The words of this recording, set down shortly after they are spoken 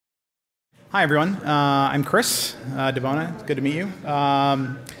Hi, everyone. I'm Chris DeBona. It's good to meet you.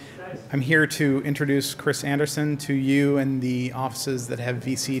 I'm here to introduce Chris Anderson to you and the offices that have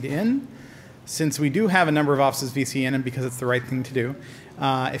VC'd in. Since we do have a number of offices VC in, and because it's the right thing to do,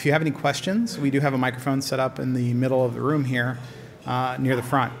 if you have any questions, we do have a microphone set up in the middle of the room here near the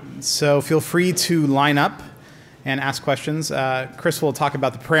front. So feel free to line up and ask questions. Chris will talk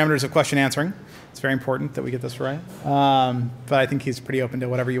about the parameters of question answering. It's very important that we get this right. But I think he's pretty open to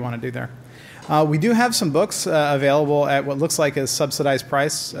whatever you want to do there. We do have some books available at what looks like a subsidized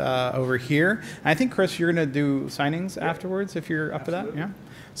price over here. And I think, Chris, you're going to do signings afterwards if you're up to that? Yeah.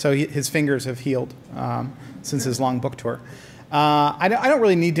 So his fingers have healed since his long book tour. I don't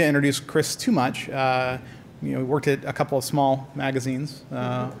really need to introduce Chris too much. We worked at a couple of small magazines,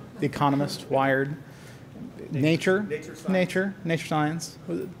 The Economist, Wired, Nature Science.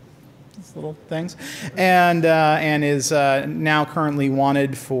 These little things, and is now currently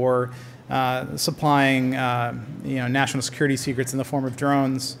wanted for supplying national security secrets in the form of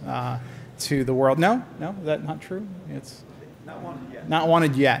drones to the world. No, is that not true? It's not wanted yet. Not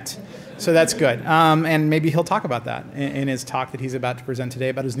wanted yet. So that's good. And maybe he'll talk about that in his talk that he's about to present today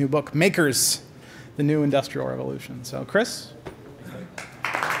about his new book, Makers, the New Industrial Revolution. So, Chris?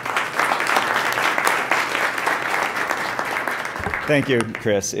 Thank you,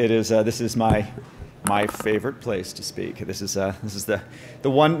 Chris. It is. This is my favorite place to speak. This is the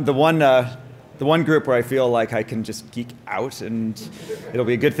one group where I feel like I can just geek out, and it'll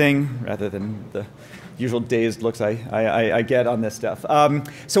be a good thing rather than the usual dazed looks I get on this stuff.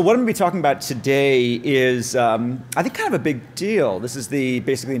 So what I'm going to be talking about today is, I think, kind of a big deal. This is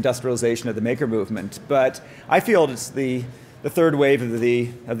basically industrialization of the maker movement, but I feel it's the third wave of the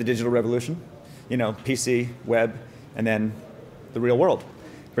digital revolution. PC, web, and then the real world.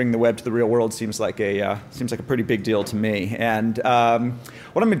 Bringing the web to the real world seems like a pretty big deal to me. And what I'm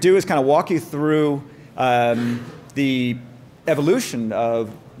going to do is kind of walk you through the evolution of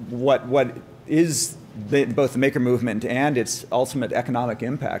what is both the maker movement and its ultimate economic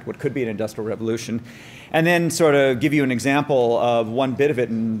impact, what could be an industrial revolution, and then sort of give you an example of one bit of it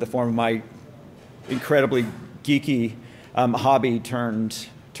in the form of my incredibly geeky hobby turned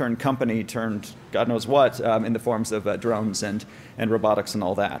company turned God knows what in the forms of drones and robotics and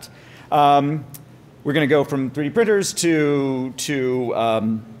all that. We're going to go from 3D printers to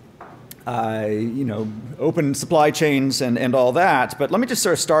open supply chains and all that. But let me just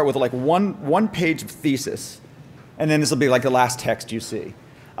sort of start with like one page of thesis, and then this will be like the last text you see.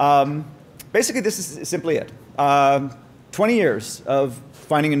 Basically, this is simply it. 20 years of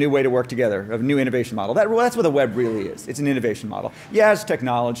finding a new way to work together, of a new innovation model. That's what the web really is. It's an innovation model. Yeah, it's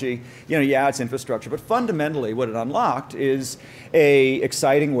technology. Yeah, it's infrastructure. But fundamentally, what it unlocked is a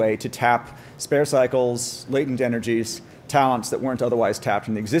exciting way to tap spare cycles, latent energies, talents that weren't otherwise tapped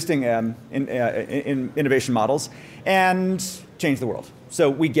in the existing innovation models, and change the world. So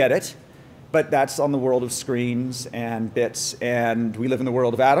we get it, but that's on the world of screens and bits, and we live in the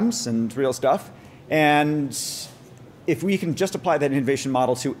world of atoms and real stuff. And if we can just apply that innovation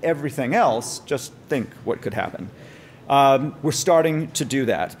model to everything else, just think what could happen. We're starting to do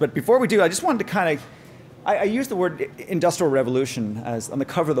that. But before we do, I just wanted to kind of, I use the word industrial revolution as on the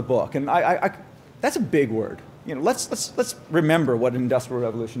cover of the book, and that's a big word. Let's remember what an industrial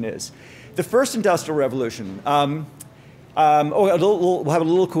revolution is. The first industrial revolution. We'll have a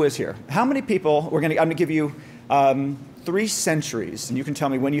little quiz here. How many people? I'm going to give you 3 centuries, and you can tell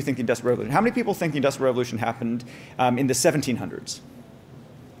me when you think the Industrial Revolution. How many people think the Industrial Revolution happened in the 1700s?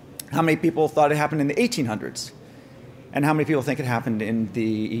 How many people thought it happened in the 1800s? And how many people think it happened in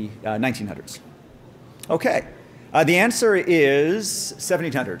the 1900s? Okay. The answer is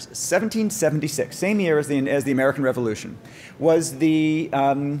 1700s. 1776, same year as the American Revolution, was the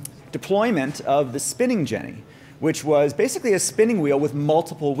deployment of the spinning jenny, which was basically a spinning wheel with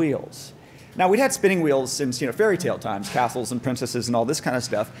multiple wheels. Now, we'd had spinning wheels since fairy tale times, castles and princesses and all this kind of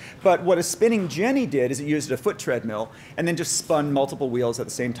stuff. But what a spinning jenny did is it used a foot treadmill and then just spun multiple wheels at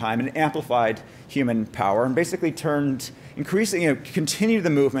the same time and amplified human power and basically continued the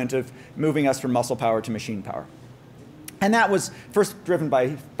movement of moving us from muscle power to machine power. And that was first driven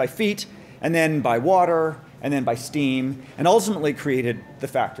by feet, and then by water, and then by steam, and ultimately created the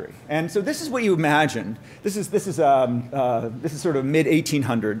factory. And so this is what you imagine. This is sort of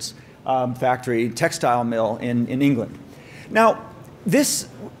mid-1800s. Factory, textile mill in England. Now, this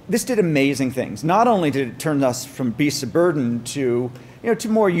did amazing things. Not only did it turn us from beasts of burden to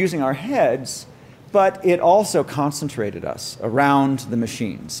more using our heads, but it also concentrated us around the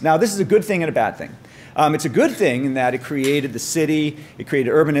machines. Now, this is a good thing and a bad thing. It's a good thing in that it created the city, it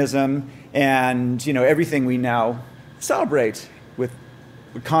created urbanism, and everything we now celebrate with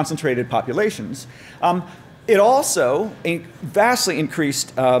concentrated populations. It also vastly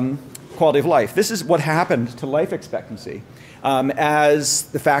increased quality of life. This is what happened to life expectancy as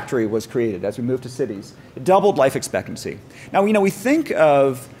the factory was created, as we moved to cities. It doubled life expectancy. Now, we think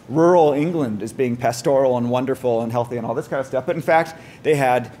of rural England as being pastoral and wonderful and healthy and all this kind of stuff, but in fact, they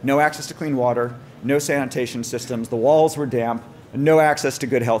had no access to clean water, no sanitation systems, the walls were damp, no access to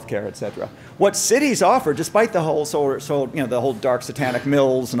good health care, et cetera. What cities offered, despite the whole the whole dark satanic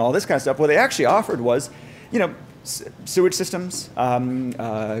mills and all this kind of stuff, what they actually offered was, sewage systems,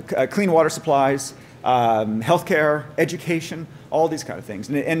 clean water supplies, healthcare, education, all these kind of things.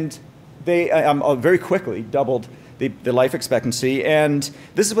 And they very quickly doubled the life expectancy. And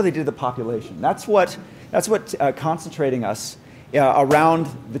this is what they did to the population. That's what concentrating us around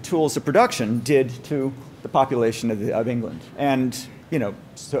the tools of production did to the population of England, and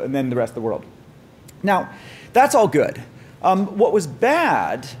and then the rest of the world. Now, that's all good. What was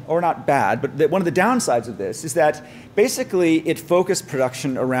bad, or not bad, but one of the downsides of this is that basically it focused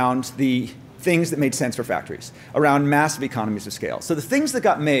production around the things that made sense for factories, around massive economies of scale. So the things that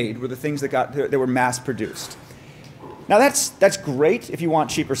got made were the things that were mass produced. Now that's great if you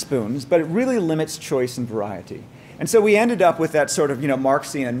want cheaper spoons, but it really limits choice and variety. And so we ended up with that sort of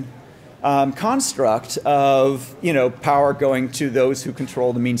Marxian construct of power going to those who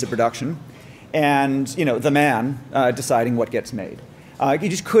control the means of production, and the man deciding what gets made. You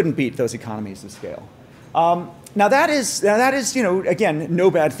just couldn't beat those economies of scale. Now that is again no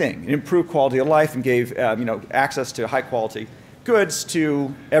bad thing. It improved quality of life and gave access to high quality goods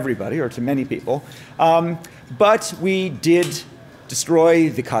to everybody, or to many people. But we did destroy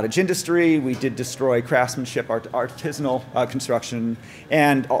the cottage industry, we did destroy craftsmanship, artisanal construction,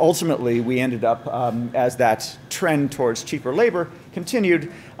 and ultimately we ended up, as that trend towards cheaper labor continued,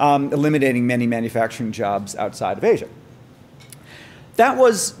 eliminating many manufacturing jobs outside of Asia. That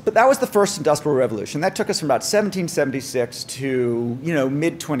was the first industrial revolution. That took us from about 1776 to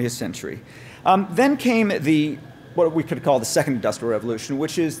mid-20th century. Then came what we could call the second industrial revolution,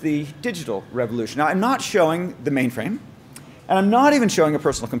 which is the digital revolution. Now, I'm not showing the mainframe, and I'm not even showing a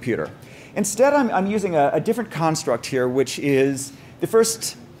personal computer. Instead, I'm using a different construct here, which is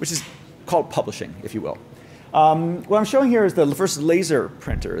called publishing, if you will. What I'm showing here is the first laser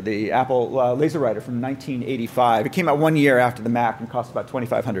printer, the Apple LaserWriter from 1985. It came out 1 year after the Mac and cost about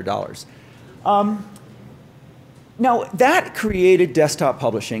 $2,500. Now, that created desktop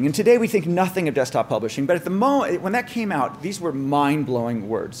publishing, and today we think nothing of desktop publishing, but at the moment, when that came out, these were mind-blowing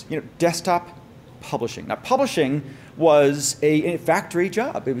words. Desktop publishing. Now, publishing was a factory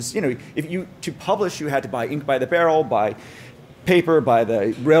job. It was, to publish, you had to buy ink by the barrel, buy paper by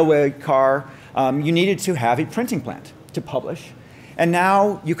the railway car. You needed to have a printing plant to publish. And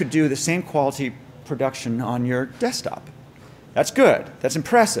now you could do the same quality production on your desktop. That's good. That's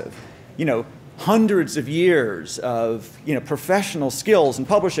impressive. Hundreds of years of professional skills in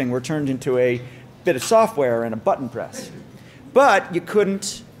publishing were turned into a bit of software and a button press. But you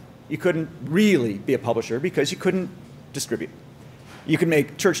couldn't really be a publisher because you couldn't distribute. You could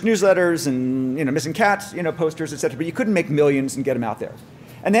make church newsletters and missing cats posters, etc., but you couldn't make millions and get them out there.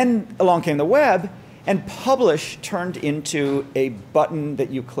 And then along came the web, and publish turned into a button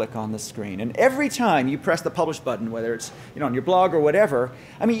that you click on the screen. And every time you press the publish button, whether it's on your blog or whatever,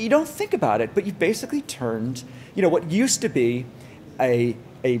 you don't think about it, but you basically turned what used to be a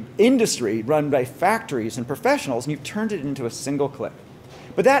industry run by factories and professionals, and you've turned it into a single click.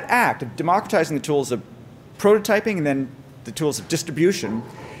 But that act of democratizing the tools of prototyping and then the tools of distribution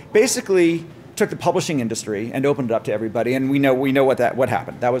basically took the publishing industry and opened it up to everybody, and we know what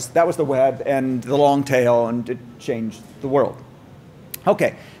happened. That was the web and the long tail, and it changed the world.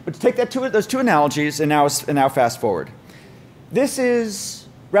 Okay, but to take those two analogies and now fast forward. This is,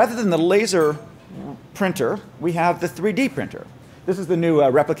 rather than the laser printer, we have the 3D printer. This is the new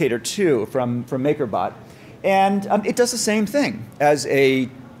Replicator 2 from MakerBot, and it does the same thing as a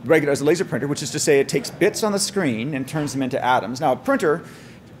laser printer, which is to say it takes bits on the screen and turns them into atoms. Now, a printer,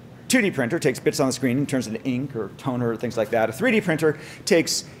 2D printer, takes bits on the screen and turns into ink or toner or things like that. A 3D printer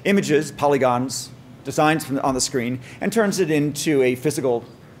takes images, polygons, designs on the screen, and turns it into a physical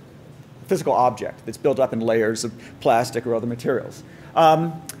object that's built up in layers of plastic or other materials.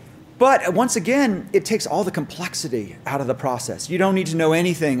 But once again, it takes all the complexity out of the process. You don't need to know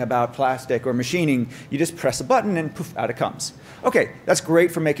anything about plastic or machining. You just press a button and poof, out it comes. Okay, that's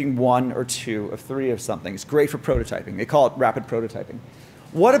great for making 1 or 2 or 3 of something. It's great for prototyping. They call it rapid prototyping.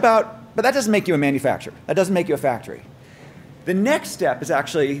 But that doesn't make you a manufacturer. That doesn't make you a factory. The next step is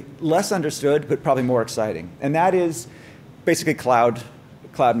actually less understood, but probably more exciting. And that is basically cloud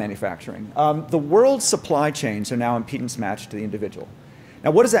manufacturing. The world's supply chains are now impedance matched to the individual.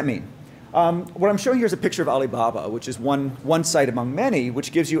 Now, what does that mean? What I'm showing here is a picture of Alibaba, which is one site among many,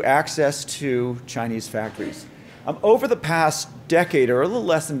 which gives you access to Chinese factories. Over the past decade, or a little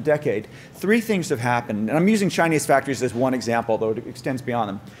less than a decade, 3 things have happened. And I'm using Chinese factories as one example, though it extends beyond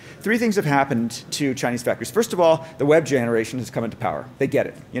them. 3 things have happened to Chinese factories. First of all, the web generation has come into power. They get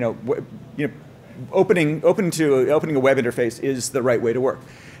it. Opening a web interface is the right way to work.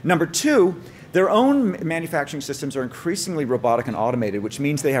 Number 2, their own manufacturing systems are increasingly robotic and automated, which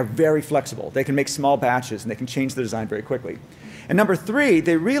means they are very flexible. They can make small batches, and they can change the design very quickly. And number 3,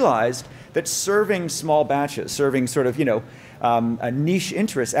 they realized that serving small batches, serving sort of, a niche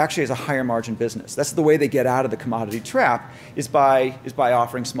interest actually is a higher margin business. That's the way they get out of the commodity trap, is by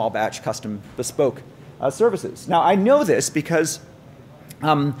offering small batch, custom, bespoke services. Now, I know this because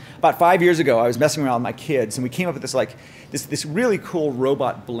about 5 years ago, I was messing around with my kids, and we came up with this really cool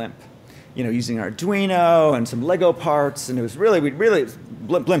robot blimp, using Arduino and some Lego parts, and it was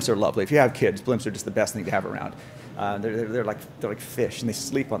blimps are lovely. If you have kids, blimps are just the best thing to have around. They're like fish, and they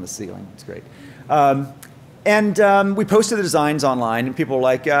sleep on the ceiling. It's great. We posted the designs online, and people were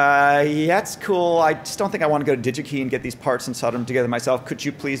like, yeah, it's cool. I just don't think I want to go to DigiKey and get these parts and solder them together myself. Could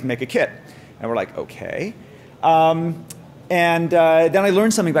you please make a kit? And we're like, okay. Then I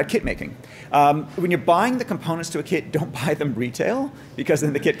learned something about kit making. When you're buying the components to a kit, don't buy them retail, because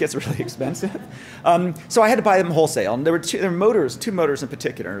then the kit gets really expensive. So I had to buy them wholesale, and there were two motors in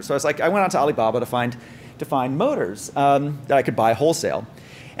particular. So I went out to Alibaba to find motors that I could buy wholesale.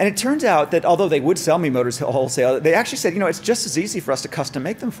 And it turns out that although they would sell me motors wholesale, they actually said, it's just as easy for us to custom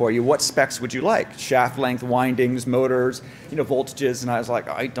make them for you. What specs would you like? Shaft length, windings, motors, voltages. And I was like,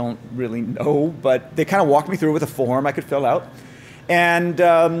 I don't really know, but they kind of walked me through with a form I could fill out. And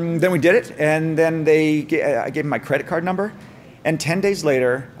then we did it, and then I gave them my credit card number. And 10 days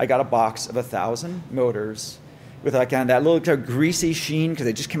later, I got a box of 1,000 motors with that little kind of greasy sheen, because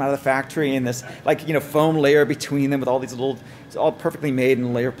they just came out of the factory, and this foam layer between them with all these it's all perfectly made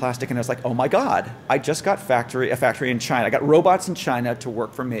in layer plastic. And I was like, oh my God, I just got a factory in China. I got robots in China to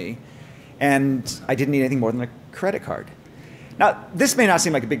work for me, and I didn't need anything more than a credit card. Now, this may not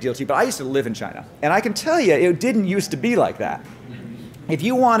seem like a big deal to you, but I used to live in China, and I can tell you it didn't used to be like that. If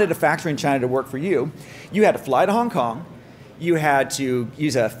you wanted a factory in China to work for you, you had to fly to Hong Kong, you had to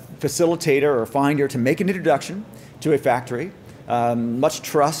use a facilitator or a finder to make an introduction to a factory. Much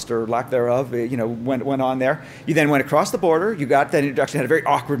trust or lack thereof, went on there. You then went across the border. You got that introduction. Had a very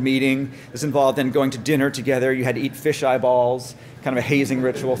awkward meeting. This involved then going to dinner together. You had to eat fish eyeballs, kind of a hazing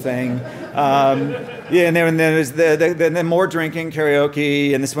ritual thing. And then then more drinking,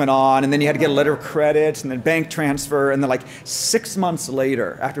 karaoke, and this went on. And then you had to get a letter of credit, and then bank transfer, and then 6 months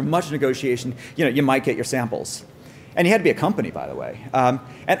later, after much negotiation, you might get your samples. And you had to be a company, by the way. And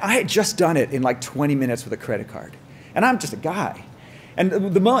I had just done it in 20 minutes with a credit card. And I'm just a guy. And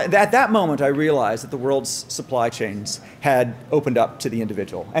at that moment, I realized that the world's supply chains had opened up to the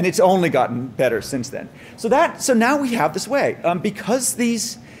individual. And it's only gotten better since then. So now we have this way. Because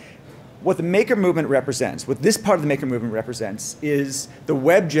what the maker movement represents, what this part of the maker movement represents, is the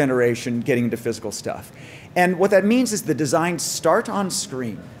web generation getting into physical stuff. And what that means is the designs start on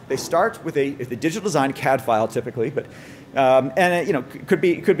screen. They start with a digital design CAD file typically, but could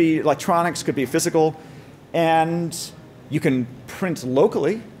be electronics, could be physical, and you can print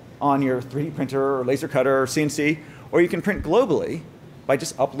locally on your 3D printer or laser cutter or CNC, or you can print globally by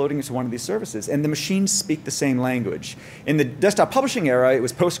just uploading it to one of these services. And the machines speak the same language. In the desktop publishing era, it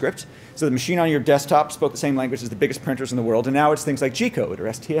was PostScript, so the machine on your desktop spoke the same language as the biggest printers in the world, and now it's things like G-code or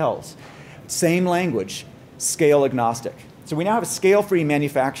STLs. Same language, scale agnostic. So we now have a scale-free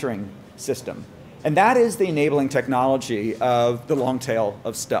manufacturing system, and that is the enabling technology of the long tail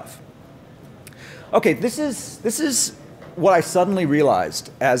of stuff. Okay, this is what I suddenly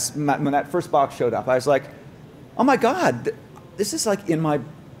realized when that first box showed up. I was like, oh my God, this is I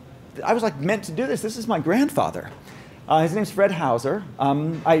was meant to do this. This is my grandfather. His name's Fred Hauser.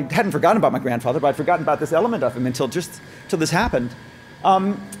 I hadn't forgotten about my grandfather, but I'd forgotten about this element of him until this happened.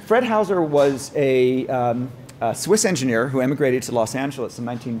 Fred Hauser was a Swiss engineer who emigrated to Los Angeles in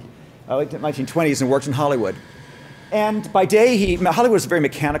the 1920s and worked in Hollywood. And by day, Hollywood was a very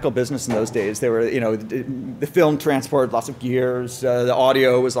mechanical business in those days. There were, the film transported lots of gears. The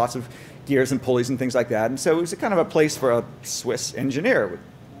audio was lots of gears and pulleys and things like that. And so it was kind of a place for a Swiss engineer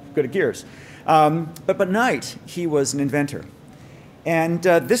good at gears. But by night, he was an inventor. And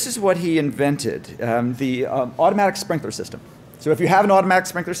this is what he invented, the automatic sprinkler system. So if you have an automatic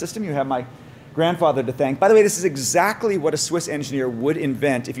sprinkler system, you have my grandfather to thank. By the way, this is exactly what a Swiss engineer would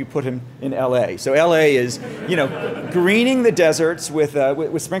invent if you put him in LA. So LA is, greening the deserts with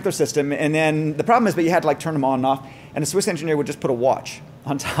sprinkler system, and then the problem is, but you had to turn them on and off, and a Swiss engineer would just put a watch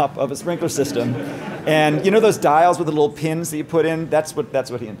on top of a sprinkler system. And you know those dials with the little pins that you put in? That's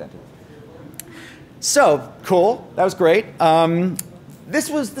what he invented. So, cool, that was great. This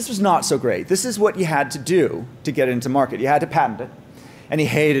was not so great. This is what you had to do to get into market. You had to patent it. And he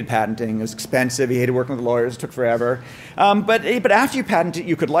hated patenting. It was expensive. He hated working with lawyers. It took forever. But after you patent it,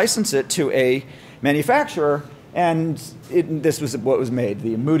 you could license it to a manufacturer. And this was what was made,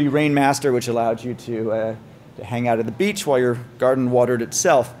 the Moody Rainmaster, which allowed you to hang out at the beach while your garden watered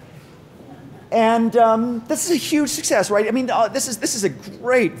itself. And this is a huge success, right? I mean, this is a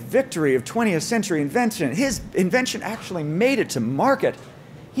great victory of 20th century invention. His invention actually made it to market.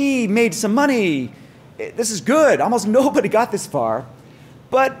 He made some money. This is good. Almost nobody got this far.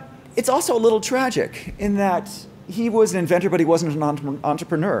 But it's also a little tragic in that he was an inventor, but he wasn't an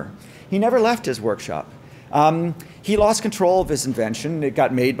entrepreneur. He never left his workshop. He lost control of his invention. It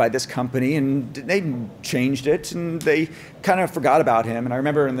got made by this company, and they changed it, and they kind of forgot about him. And I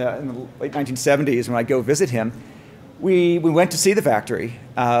remember in the late 1970s when I go visit him, we went to see the factory.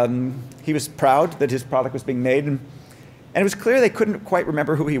 He was proud that his product was being made, and it was clear they couldn't quite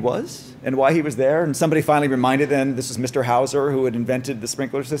remember who he was and why he was there. And somebody finally reminded them this was Mr. Hauser, who had invented the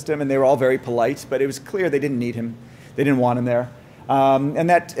sprinkler system, and they were all very polite, but it was clear they didn't need him. They didn't want him there. And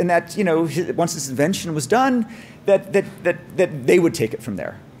that you know, once this invention was done, that they would take it from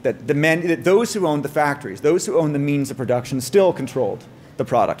there. That those who owned the factories, those who owned the means of production, still controlled the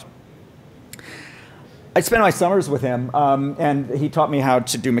product. I spent my summers with him, and he taught me how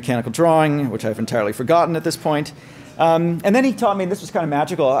to do mechanical drawing, which I've entirely forgotten at this point. And then he taught me, and this was kind of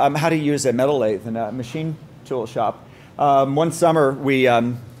magical, how to use a metal lathe in a machine tool shop. One summer,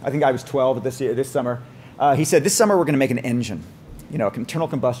 I think I was 12 this summer, he said, this summer we're going to make an engine. You know, an internal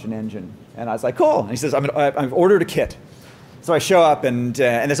combustion engine. And I was like, cool. And he says, I've ordered a kit. So I show up, and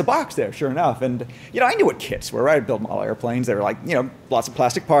there's a box there, sure enough. And, you know, I knew what kits were, right? I built model airplanes. They were like, you know, lots of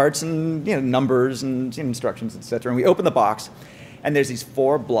plastic parts and, you know, numbers and instructions, et cetera. And we open the box, and there's these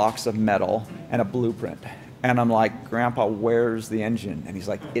 4 blocks of metal and a blueprint. And I'm like, Grandpa, where's the engine? And he's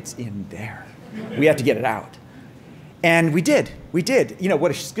like, it's in there. We have to get it out. And we did. You know, what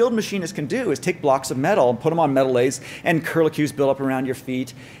a skilled machinist can do is take blocks of metal and put them on metal lathes, and curlicues build up around your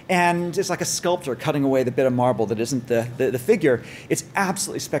feet. And it's like a sculptor cutting away the bit of marble that isn't the figure. It's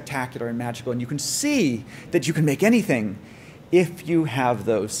absolutely spectacular and magical. And you can see that you can make anything if you have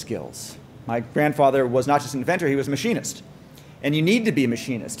those skills. My grandfather was not just an inventor, he was a machinist. And you need to be a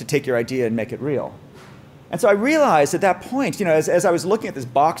machinist to take your idea and make it real. And so I realized at that point, you know, as I was looking at this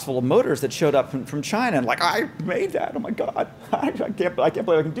box full of motors that showed up from China, and like, I made that, oh my God, I can't believe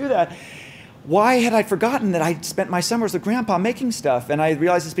I can do that. Why had I forgotten that I spent my summers with Grandpa making stuff? And I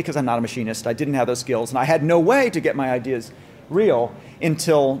realized it's because I'm not a machinist. I didn't have those skills, and I had no way to get my ideas real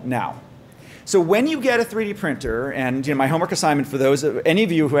until now. So when you get a 3D printer, and you know, my homework assignment for any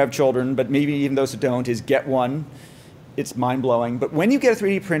of you who have children, but maybe even those who don't, is get one. It's mind-blowing. But when you get a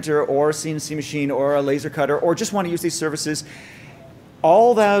 3D printer or a CNC machine or a laser cutter or just want to use these services,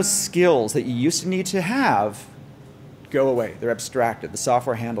 all those skills that you used to need to have go away. They're abstracted. The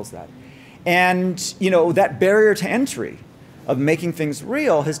software handles that. And you know, that barrier to entry of making things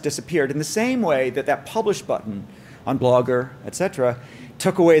real has disappeared in the same way that that publish button on Blogger, etc.,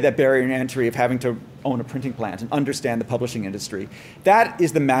 took away that barrier to entry of having to own a printing plant and understand the publishing industry. That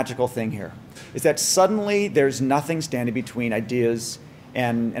is the magical thing here, is that suddenly there's nothing standing between ideas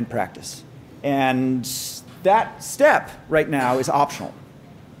and practice. And that step right now is optional.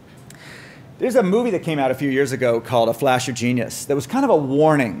 There's a movie that came out a few years ago called A Flash of Genius that was kind of a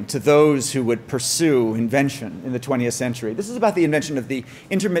warning to those who would pursue invention in the 20th century. This is about the invention of the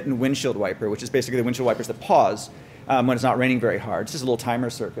intermittent windshield wiper, which is basically the windshield wipers that pause when it's not raining very hard. It's just a little timer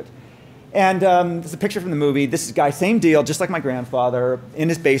circuit. And there's a picture from the movie. This guy, same deal, just like my grandfather, in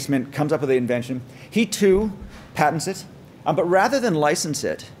his basement, comes up with the invention. He, too, patents it. But rather than license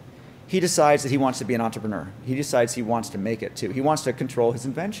it, he decides that he wants to be an entrepreneur. He decides he wants to make it, too. He wants to control his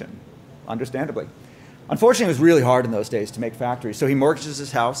invention, understandably. Unfortunately, it was really hard in those days to make factories. So he mortgages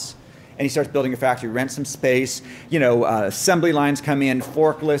his house, and he starts building a factory, rents some space. You know, assembly lines come in,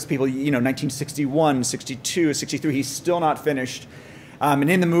 forklifts, people, you know, 1961, 62, 63, he's still not finished.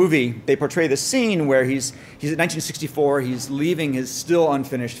 And in the movie, they portray the scene where he's at 1964, he's leaving his still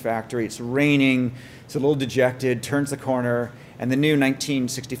unfinished factory. It's raining, he's a little dejected, turns the corner, and the new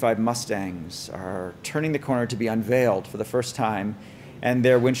 1965 Mustangs are turning the corner to be unveiled for the first time, and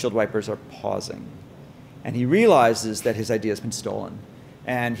their windshield wipers are pausing. And he realizes that his idea has been stolen,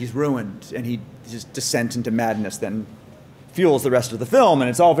 and he's ruined, and his descent into madness then fuels the rest of the film, and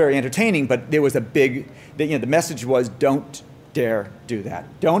it's all very entertaining, but there was a big, you know, the message was, don't dare do that.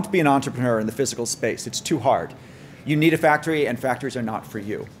 Don't be an entrepreneur in the physical space. It's too hard. You need a factory, and factories are not for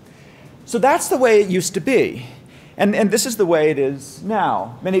you. So that's the way it used to be. And this is the way it is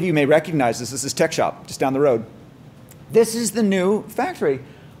now. Many of you may recognize this. This is Tech Shop, just down the road. This is the new factory.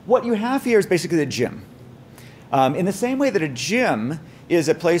 What you have here is basically a gym. In the same way that a gym is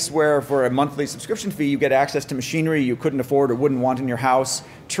a place where, for a monthly subscription fee, you get access to machinery you couldn't afford or wouldn't want in your house,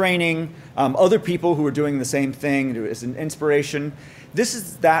 training, other people who are doing the same thing as an inspiration. This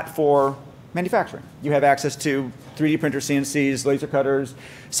is that for manufacturing. You have access to 3D printers, CNCs, laser cutters,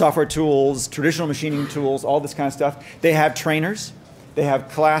 software tools, traditional machining tools, all this kind of stuff. They have trainers. They have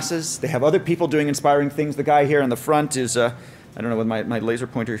classes. They have other people doing inspiring things. The guy here in the front is, I don't know whether my laser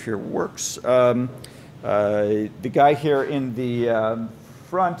pointer here works. The guy here in the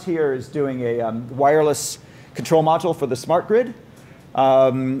front here is doing a wireless control module for the smart grid.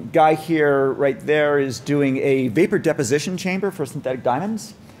 Guy here right there is doing a vapor deposition chamber for synthetic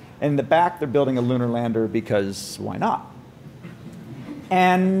diamonds. And in the back, they're building a lunar lander because why not?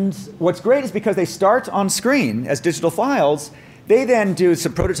 And what's great is because they start on screen as digital files, they then do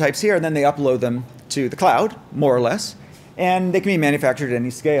some prototypes here, and then they upload them to the cloud, more or less. And they can be manufactured at any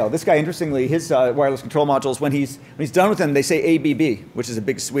scale. This guy, interestingly, his wireless control modules, when he's done with them, they say ABB, which is a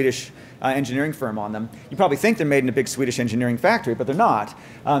big Swedish engineering firm on them. You probably think they're made in a big Swedish engineering factory, but they're not.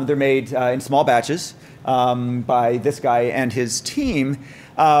 They're made in small batches by this guy and his team,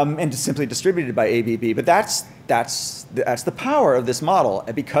 and just simply distributed by ABB. But that's the power of this model,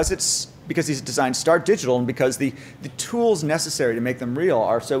 and because these designs start digital, and because the tools necessary to make them real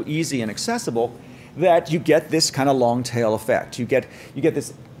are so easy and accessible, that you get this kind of long tail effect. You get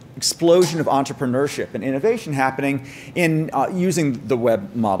this explosion of entrepreneurship and innovation happening in using the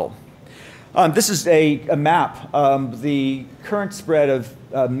web model. This is a map of the current spread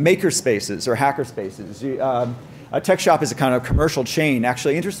of maker spaces or hacker spaces. Tech Shop is a kind of commercial chain.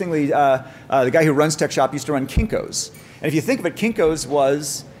 Actually, interestingly, the guy who runs Tech Shop used to run Kinko's. And if you think of it, Kinko's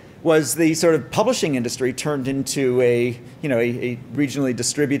was the sort of publishing industry turned into a regionally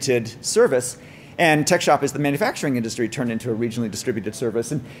distributed service. And Tech Shop is the manufacturing industry turned into a regionally distributed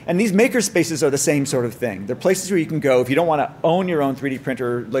service. And these maker spaces are the same sort of thing. They're places where you can go. If you don't want to own your own 3D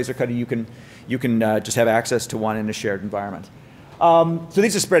printer, laser cutter, you can just have access to one in a shared environment. So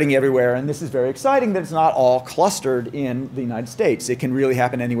these are spreading everywhere, and this is very exciting that it's not all clustered in the United States. It can really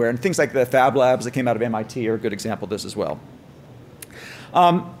happen anywhere. And things like the Fab Labs that came out of MIT are a good example of this as well.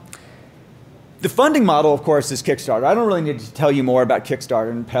 The funding model, of course, is Kickstarter. I don't really need to tell you more about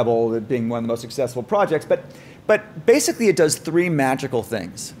Kickstarter and Pebble being one of the most successful projects, but basically it does three magical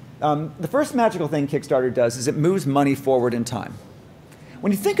things. The first magical thing Kickstarter does is it moves money forward in time.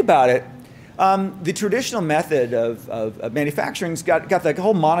 When you think about it, the traditional method of manufacturing's got the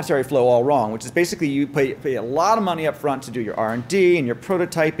whole monetary flow all wrong, which is basically you pay a lot of money up front to do your R&D and your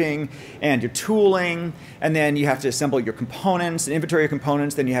prototyping and your tooling, and then you have to assemble your components and inventory your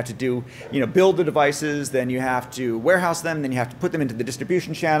components, then you have to do, build the devices, then you have to warehouse them, then you have to put them into the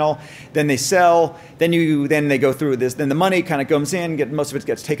distribution channel, then they sell, then they go through this, then the money kind of comes in, most of it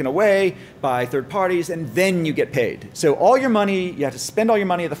gets taken away by third parties, and then you get paid. So all your money, you have to spend all your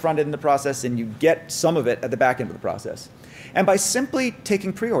money at the front end of the process, and you get some of it at the back end of the process. And by simply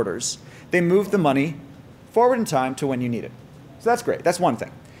taking pre-orders, they move the money forward in time to when you need it. So that's great. That's one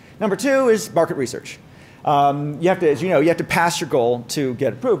thing. Number two is market research. You have to, as you know, you have to pass your goal to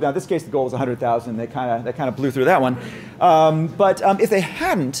get approved. Now, in this case, the goal was 100,000. They kind of blew through that one. But if they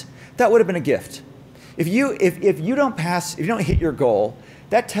hadn't, that would have been a gift. If you don't hit your goal,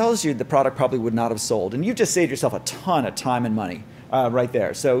 that tells you the product probably would not have sold, and you've just saved yourself a ton of time and money. Right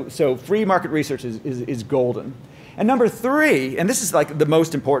there. So free market research is golden. And number three, and this is like the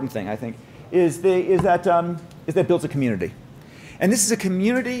most important thing I think, is that it builds a community. And this is a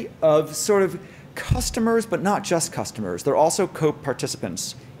community of sort of customers, but not just customers. They're also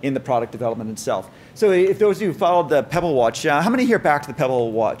co-participants in the product development itself. So if those of you who followed the Pebble Watch, how many here backed the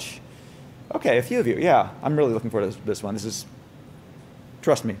Pebble Watch? Okay, a few of you. Yeah, I'm really looking forward to this one.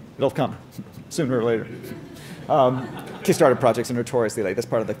 Trust me, it'll come sooner or later. Kickstarter projects are notoriously late. That's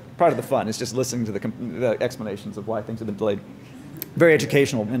part of the fun. It's just listening to the explanations of why things have been delayed. Very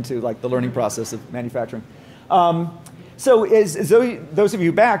educational into like the learning process of manufacturing. So as those of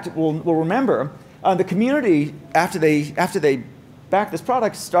you who backed will remember, the community after they backed this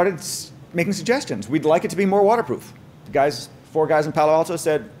product started making suggestions. We'd like it to be more waterproof. Four guys in Palo Alto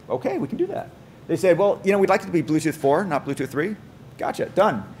said, okay, we can do that. They said, well, we'd like it to be Bluetooth 4, not Bluetooth 3. Gotcha,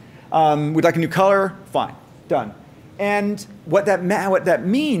 done. We'd like a new color, fine. Done. And what that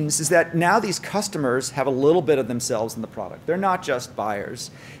means is that now these customers have a little bit of themselves in the product. They're not just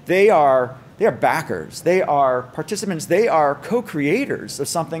buyers. They are backers. They are participants. They are co-creators of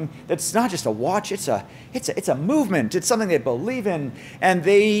something that's not just a watch. It's a movement. It's something they believe in, and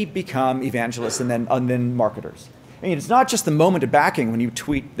they become evangelists and then marketers. I mean, it's not just the moment of backing when you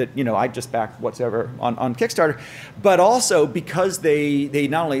tweet that, I just backed whatever on Kickstarter, but also because they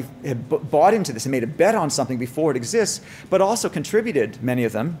not only have bought into this and made a bet on something before it exists, but also contributed, many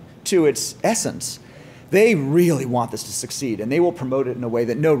of them, to its essence. They really want this to succeed, and they will promote it in a way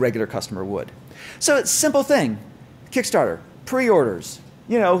that no regular customer would. So it's a simple thing. Kickstarter, pre-orders,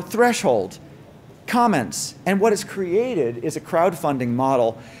 threshold, comments, and what is created is a crowdfunding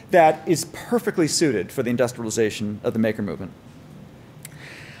model that is perfectly suited for the industrialization of the maker movement.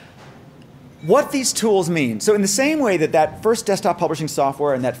 What these tools mean, so in the same way that first desktop publishing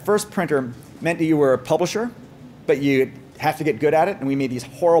software and that first printer meant that you were a publisher, but you have to get good at it, and we made these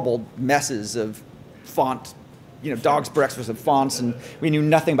horrible messes of font, dog's breakfast of fonts, and we knew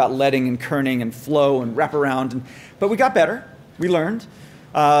nothing about leading and kerning and flow and wraparound, but we got better, we learned.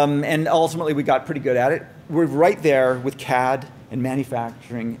 And ultimately, we got pretty good at it. We're right there with CAD and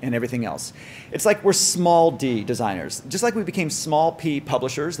manufacturing and everything else. It's like we're small d designers. Just like we became small p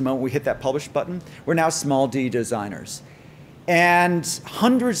publishers the moment we hit that publish button, we're now small d designers. And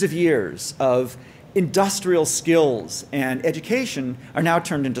hundreds of years of industrial skills and education are now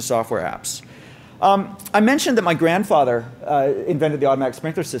turned into software apps. I mentioned that my grandfather invented the automatic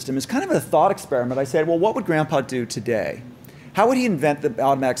sprinkler system. It's kind of a thought experiment. I said, well, what would Grandpa do today? How would he invent the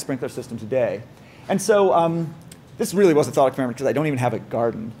automatic sprinkler system today? And so this really was a thought experiment because I don't even have a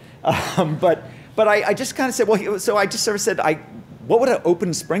garden. But I just kind of said, well, so I just sort of said, what would an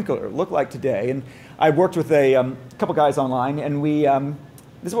open sprinkler look like today? And I worked with a couple guys online, and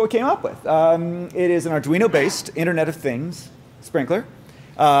this is what we came up with. It is an Arduino-based Internet of Things sprinkler.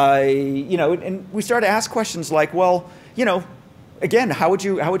 And we started to ask questions like, well, again, how would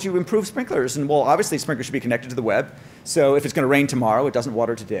you improve sprinklers? And well, obviously, sprinklers should be connected to the web. So if it's going to rain tomorrow, it doesn't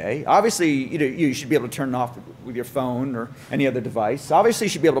water today. Obviously, you should be able to turn it off with your phone or any other device. Obviously, you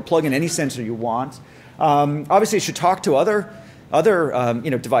should be able to plug in any sensor you want. Obviously, you should talk to other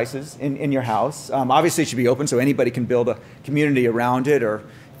devices in your house. Obviously, it should be open so anybody can build a community around it or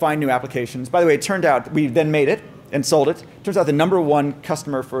find new applications. By the way, it turned out we then made it and sold it. Turns out the #1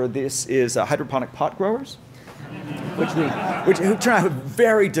 customer for this is hydroponic pot growers, who turn out to have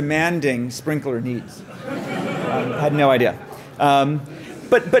very demanding sprinkler needs. Had no idea.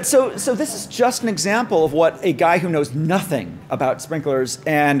 But so this is just an example of what a guy who knows nothing about sprinklers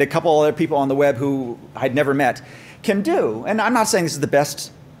and a couple other people on the web who I'd never met can do. And I'm not saying this is the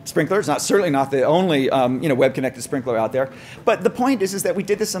best sprinkler. It's certainly not the only web-connected sprinkler out there. But the point is that we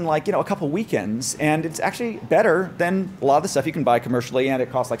did this in a couple weekends, and it's actually better than a lot of the stuff you can buy commercially, and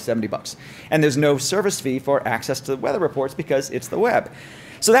it costs like $70. And there's no service fee for access to weather reports because it's the web.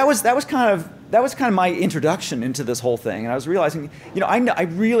 So that was kind of my introduction into this whole thing, and I was realizing, I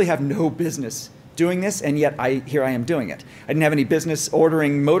really have no business doing this, and yet here I am doing it. I didn't have any business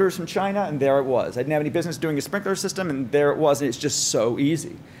ordering motors from China, and there it was. I didn't have any business doing a sprinkler system, and there it was. And it's just so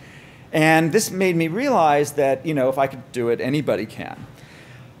easy. And this made me realize that if I could do it, anybody can.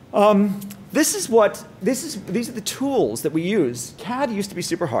 These are the tools that we use. CAD used to be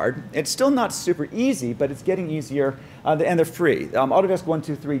super hard. It's still not super easy, but it's getting easier, and they're free. Autodesk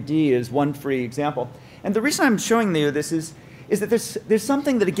 123D is one free example. And the reason I'm showing you this is that there's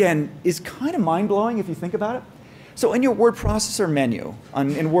something that, again, is kind of mind-blowing if you think about it. So in your word processor menu,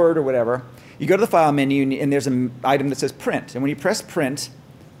 in Word or whatever, you go to the File menu, and there's an item that says Print. And when you press Print,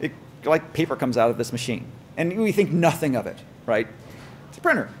 like paper comes out of this machine. And we think nothing of it, right? It's a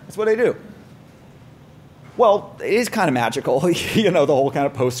printer. That's what they do. Well, it is kind of magical, the whole kind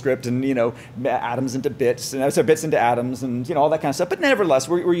of PostScript and, atoms into bits, and so bits into atoms and, all that kind of stuff. But nevertheless,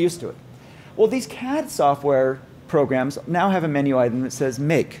 we're used to it. Well, these CAD software programs now have a menu item that says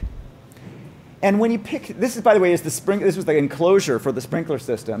Make. And when you pick, this is, by the way, this was the enclosure for the sprinkler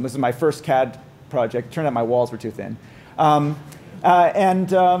system. This is my first CAD project. It turned out my walls were too thin. But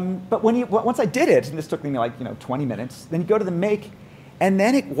once I did it, and this took me 20 minutes, then you go to the Make, and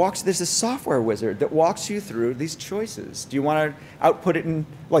then there's a software wizard that walks you through these choices. Do you want to output it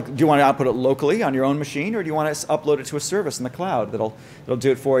locally on your own machine, or do you want to upload it to a service in the cloud that'll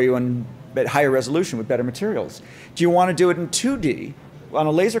do it for you at higher resolution with better materials? Do you want to do it in 2D on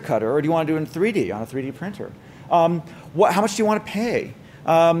a laser cutter, or do you want to do it in 3D on a 3D printer? How much do you want to pay?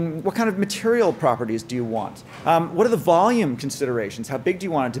 What kind of material properties do you want? What are the volume considerations? How big do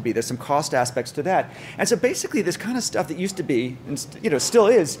you want it to be? There's some cost aspects to that. And so basically this kind of stuff that used to be, and still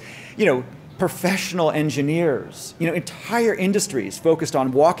is, professional engineers, entire industries focused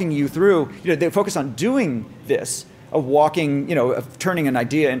on walking you through, they focus on doing this, of walking, of turning an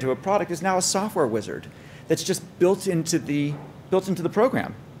idea into a product, is now a software wizard that's just built into the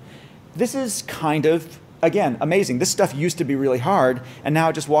program. This is kind of, again, amazing. This stuff used to be really hard, and now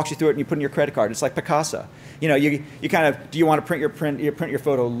it just walks you through it and you put in your credit card. It's like Picasa. You kind of, do you want to print your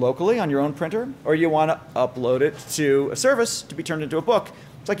photo locally on your own printer, or you want to upload it to a service to be turned into a book?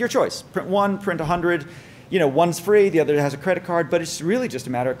 It's like your choice. Print one, print 100. One's free, the other has a credit card, but it's really just a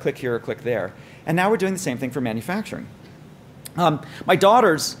matter of click here or click there. And now we're doing the same thing for manufacturing. My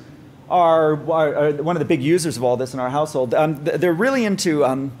daughters are one of the big users of all this in our household. They're really into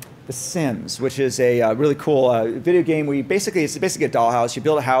The Sims, which is a really cool video game. It's basically a dollhouse. You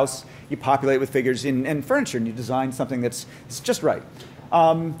build a house, you populate with figures and furniture, and you design something that's just right.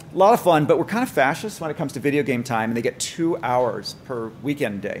 A lot of fun, but we're kind of fascist when it comes to video game time, and they get 2 hours per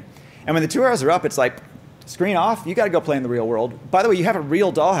weekend day. And when the 2 hours are up, it's like, screen off, you got to go play in the real world. By the way, you have a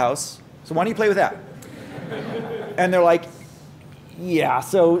real dollhouse, so why don't you play with that? And they're like, yeah,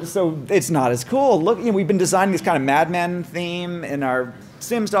 so it's not as cool. Look, we've been designing this kind of Mad Men theme in our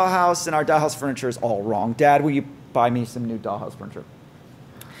Sims dollhouse, and our dollhouse furniture is all wrong. Dad, will you buy me some new dollhouse furniture?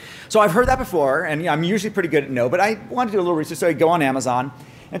 So I've heard that before, and I'm usually pretty good at no, but I wanted to do a little research, so I go on Amazon,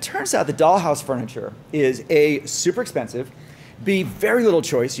 and it turns out the dollhouse furniture is A, super expensive, B, very little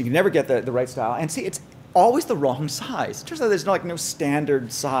choice. You can never get the right style, and C, it's always the wrong size. It turns out there's no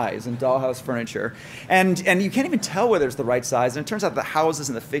standard size in dollhouse furniture, and you can't even tell whether it's the right size, and it turns out the houses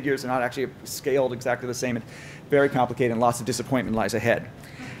and the figures are not actually scaled exactly the same. It's very complicated, and lots of disappointment lies ahead.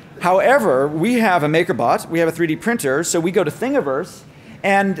 However, we have a MakerBot, we have a 3D printer, so we go to Thingiverse,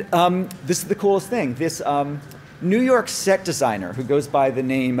 and this is the coolest thing. This New York set designer who goes by the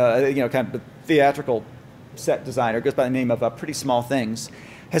name, kind of the theatrical set designer, goes by the name of Pretty Small Things,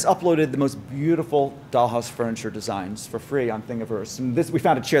 has uploaded the most beautiful dollhouse furniture designs for free on Thingiverse. And we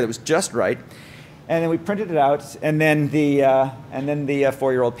found a chair that was just right, and then we printed it out, and then the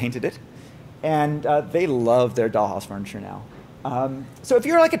 4-year-old painted it, and they love their dollhouse furniture now. So if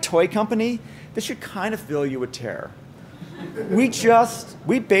you're like a toy company, this should kind of fill you with terror. We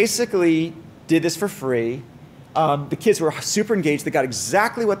basically did this for free. The kids were super engaged. They got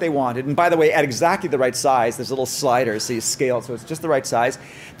exactly what they wanted. And by the way, at exactly the right size. There's a little slider, so you scale it so it's just the right size.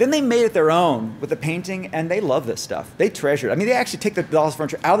 Then they made it their own with the painting, and they love this stuff. They treasure it. I mean, they actually take the dollhouse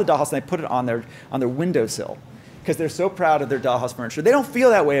furniture out of the dollhouse and they put it on their windowsill because they're so proud of their dollhouse furniture. They don't feel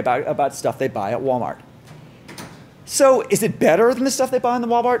that way about stuff they buy at Walmart. So is it better than the stuff they buy in the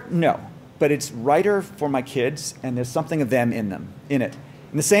Walmart? No. But it's righter for my kids, and there's something of them in it.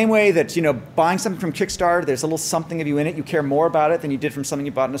 In the same way that, buying something from Kickstarter, there's a little something of you in it. You care more about it than you did from something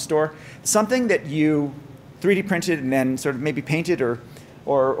you bought in a store. Something that you 3D printed and then sort of maybe painted or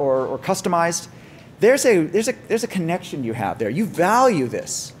customized. There's a connection you have there. You value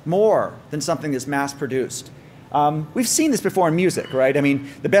this more than something that's mass produced. We've seen this before in music, right? I mean,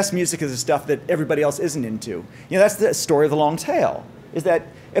 the best music is the stuff that everybody else isn't into. That's the story of the long tail, is that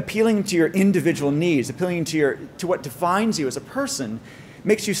appealing to your individual needs, appealing to what defines you as a person,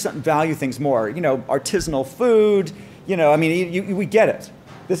 makes you value things more. Artisanal food. We get it.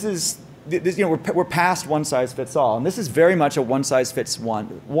 We're past one size fits all, and this is very much a one size fits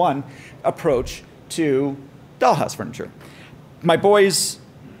one approach to dollhouse furniture. My boys,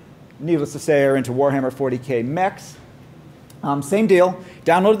 needless to say, are into Warhammer 40K mechs. Same deal.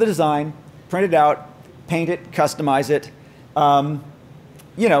 Downloaded the design, print it out, paint it, customize it.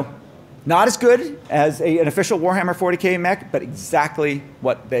 Not as good as an official Warhammer 40K mech, but exactly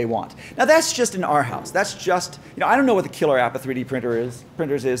what they want. Now that's just in our house. That's just, I don't know what the killer app of 3D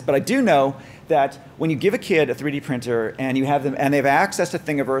printers is, but I do know that when you give a kid a 3D printer and you have them, and they have access to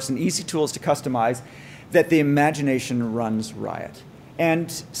Thingiverse and easy tools to customize, that the imagination runs riot.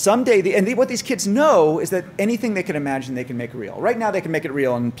 And someday, what these kids know is that anything they can imagine, they can make real. Right now, they can make it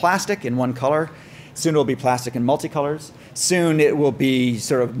real in plastic in one color. Soon it will be plastic in multicolors. Soon it will be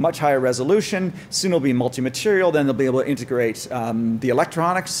sort of much higher resolution. Soon it will be multi-material. Then they'll be able to integrate the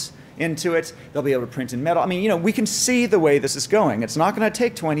electronics into it. They'll be able to print in metal. I mean, we can see the way this is going. It's not going to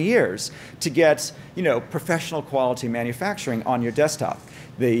take 20 years to get, professional quality manufacturing on your desktop.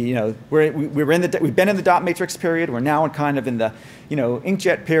 We've been in the dot matrix period. We're now kind of in the,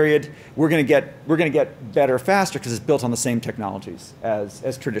 inkjet period. We're going to get better faster because it's built on the same technologies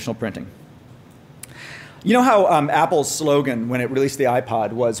as traditional printing. You know how Apple's slogan when it released the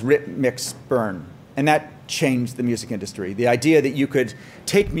iPod was rip, mix, burn, and that changed the music industry. The idea that you could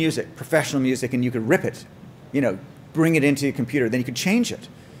take music, professional music, and you could rip it, bring it into your computer, then you could change it,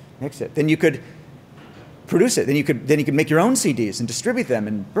 mix it, then you could produce it, then you could make your own CDs and distribute them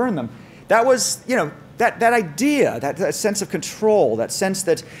and burn them. That was, you know, that idea, that sense of control, that sense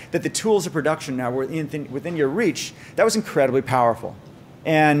that the tools of production now were within your reach, that was incredibly powerful.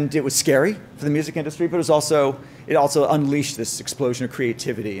 And it was scary for the music industry, but it also unleashed this explosion of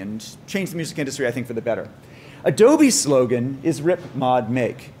creativity and changed the music industry, I think, for the better. Adobe's slogan is rip, mod,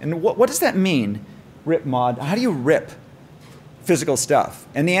 make. And what does that mean, rip, mod? How do you rip physical stuff?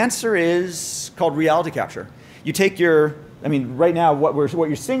 And the answer is called reality capture. You take your, I mean, right now, what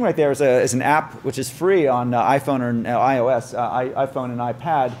you're seeing right there is an app which is free on iPhone or iOS, iPhone and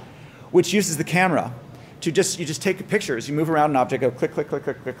iPad, which uses the camera to you just take pictures. You move around an object, go click, click, click,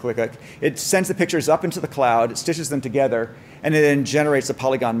 click, click, click, click. It sends the pictures up into the cloud, it stitches them together, and it then generates a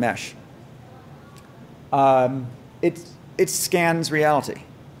polygon mesh. It scans reality.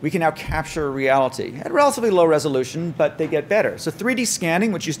 We can now capture reality at relatively low resolution, but they get better. So 3D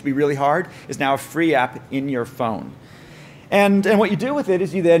scanning, which used to be really hard, is now a free app in your phone. And what you do with it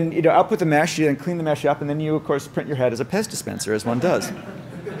is you then output the mesh, you then clean the mesh up, and then you, of course, print your head as a Pez dispenser, as one does.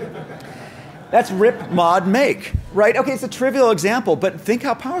 That's rip, mod, make, right? Okay, it's a trivial example, but think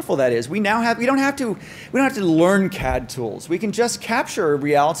how powerful that is. We don't have to learn CAD tools. We can just capture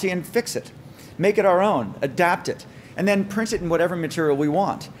reality and fix it, make it our own, adapt it, and then print it in whatever material we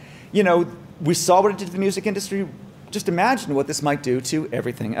want. You know, we saw what it did to the music industry. Just imagine what this might do to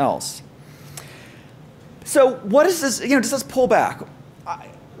everything else. So what is this, just let's pull back.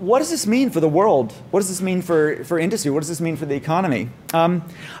 What does this mean for the world? What does this mean for industry? What does this mean for the economy?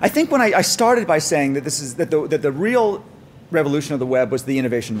 I think when I started by saying that that the real revolution of the web was the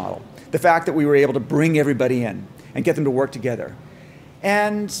innovation model. The fact that we were able to bring everybody in and get them to work together.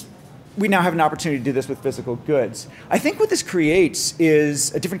 And we now have an opportunity to do this with physical goods. I think what this creates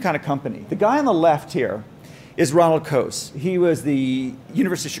is a different kind of company. The guy on the left here is Ronald Coase. He was the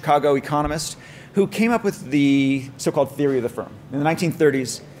University of Chicago economist who came up with the so-called theory of the firm. In the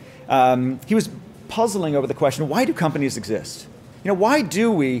 1930s, he was puzzling over the question, why do companies exist? Why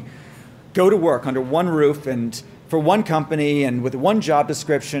do we go to work under one roof and for one company and with one job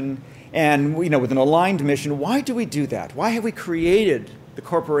description and with an aligned mission? Why do we do that? Why have we created the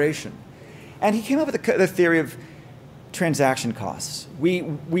corporation? And he came up with the theory of transaction costs. We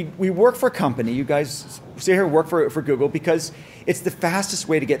work for a company, you guys sit here and work for Google because it's the fastest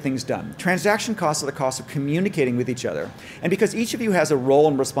way to get things done. Transaction costs are the cost of communicating with each other. And because each of you has a role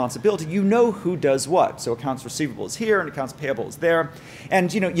and responsibility, you know who does what. So accounts receivable is here and accounts payable is there.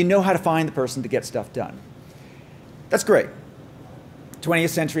 And you know how to find the person to get stuff done. That's great. 20th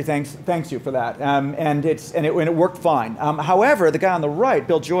century, thanks you for that. And it worked fine. However, the guy on the right,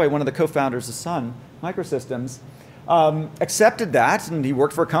 Bill Joy, one of the co-founders of Sun Microsystems, accepted that, and he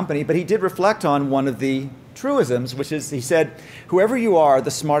worked for a company, but he did reflect on one of the truisms, which is, he said, whoever you are, the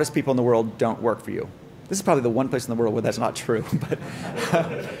smartest people in the world don't work for you. This is probably the one place in the world where that's not true,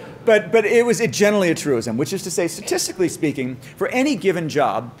 but it was generally a truism, which is to say, statistically speaking, for any given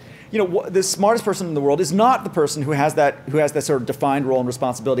job, the smartest person in the world is not the person who has that sort of defined role and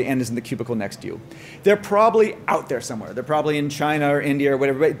responsibility and is in the cubicle next to you. They're probably out there somewhere. They're probably in China or India or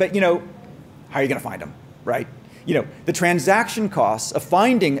whatever, but how are you going to find them, right? The transaction costs of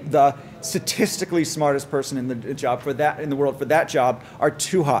finding the statistically smartest person in the world for that job are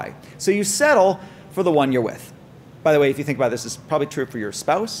too high. So you settle for the one you're with. By the way, if you think about this, it's probably true for your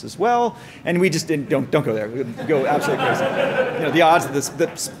spouse as well. And we just don't go there. We go absolutely crazy. The odds that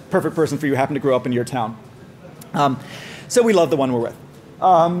the perfect person for you happen to grow up in your town. So we love the one we're with.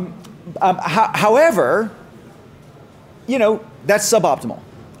 However, that's suboptimal.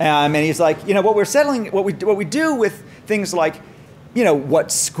 And he's like, what we're settling, what we do with things like,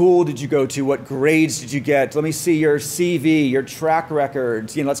 what school did you go to? What grades did you get? Let me see your CV, your track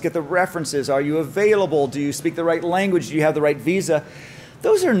records. Let's get the references. Are you available? Do you speak the right language? Do you have the right visa?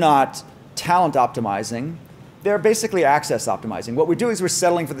 Those are not talent optimizing. They're basically access optimizing. What we're doing is we're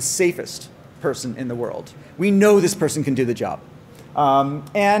settling for the safest person in the world. We know this person can do the job.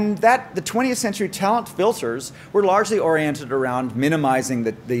 And the 20th century talent filters were largely oriented around minimizing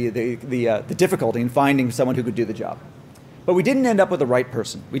the difficulty in finding someone who could do the job. But we didn't end up with the right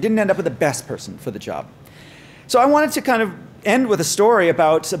person. We didn't end up with the best person for the job. So I wanted to kind of end with a story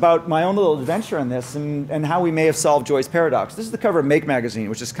about my own little adventure in this and how we may have solved Joy's paradox. This is the cover of Make magazine,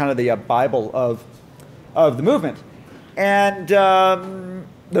 which is kind of the Bible of the movement, and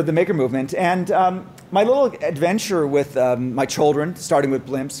the maker movement. And my little adventure with my children, starting with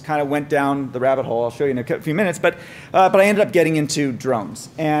blimps, kind of went down the rabbit hole. I'll show you in a few minutes. But I ended up getting into drones.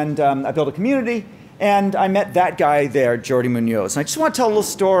 And I built a community. And I met that guy there, Jordi Munoz. And I just want to tell a little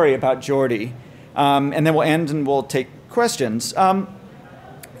story about Jordi. And then we'll end and we'll take questions.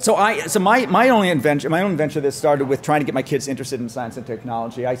 So my own adventure that started with trying to get my kids interested in science and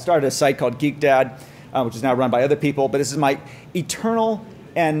technology. I started a site called Geek Dad, which is now run by other people, but this is my eternal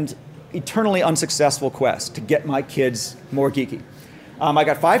and eternally unsuccessful quest to get my kids more geeky. I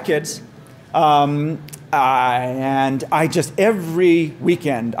got 5 kids, and I just, every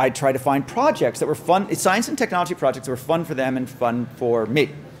weekend, I try to find projects that were fun, science and technology projects that were fun for them and fun for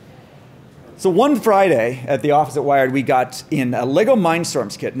me. So one Friday at the office at Wired, we got in a Lego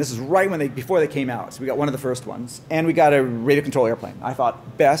Mindstorms kit, and this is right before they came out. So we got one of the first ones, and we got a radio control airplane. I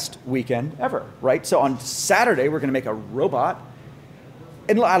thought, best weekend ever, right? So on Saturday, we're going to make a robot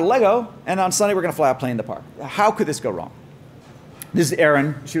out of Lego, and on Sunday, we're going to fly a plane in the park. How could this go wrong? This is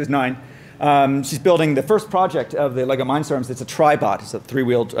Erin. She was 9. She's building the first project of the Lego Mindstorms. It's a Tribot. It's a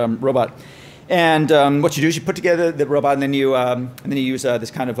 3-wheeled robot. And what you do is you put together the robot, and then you use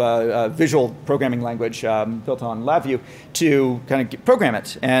this kind of visual programming language built on LabVIEW to kind of program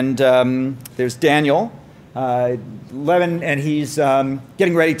it. And there's Daniel, 11, and he's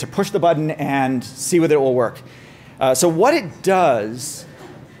getting ready to push the button and see whether it will work. So what it does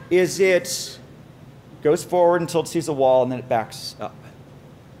is it goes forward until it sees a wall, and then it backs up.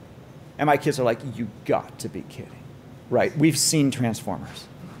 And my kids are like, "You got to be kidding." Right? We've seen Transformers.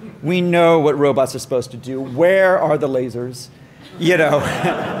 We know what robots are supposed to do. Where are the lasers? You know,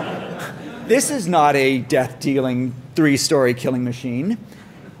 this is not a death-dealing, 3-story killing machine.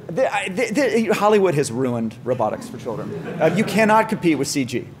 Hollywood has ruined robotics for children. You cannot compete with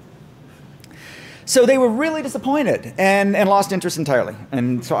CG. So they were really disappointed and lost interest entirely.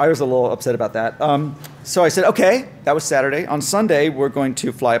 And so I was a little upset about that. So I said, okay, that was Saturday. On Sunday, we're going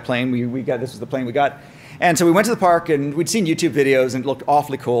to fly a plane. This was the plane we got. And so we went to the park, and we'd seen YouTube videos, and it looked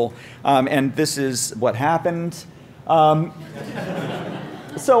awfully cool. And this is what happened. So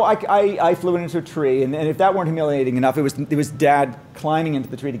I flew into a tree, and if that weren't humiliating enough, it was Dad climbing into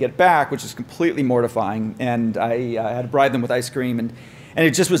the tree to get back, which is completely mortifying. And I had to bribe them with ice cream, and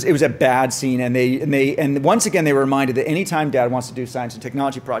it was a bad scene. And once again they were reminded that anytime Dad wants to do science and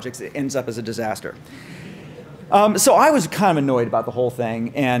technology projects, it ends up as a disaster. So I was kind of annoyed about the whole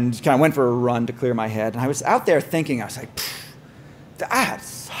thing and kind of went for a run to clear my head. And I was out there thinking, I was like, that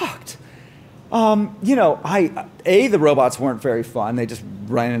sucked. You know, A, the robots weren't very fun. They just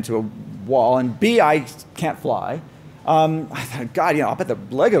ran into a wall. And B, I can't fly. I thought, God, you know, I bet the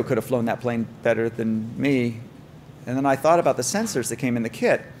Lego could have flown that plane better than me. And then I thought about the sensors that came in the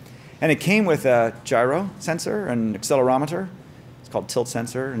kit. And it came with a gyro sensor and accelerometer. It's called tilt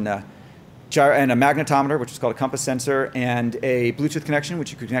sensor. And a magnetometer, which is called a compass sensor, and a Bluetooth connection,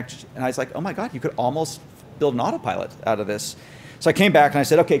 which you could connect. And I was like, oh my God, you could almost build an autopilot out of this. So I came back and I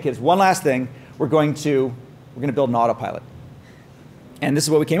said, okay, kids, one last thing. We're going to build an autopilot. And this is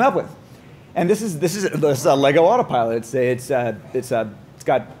what we came up with. And this is a Lego autopilot. It's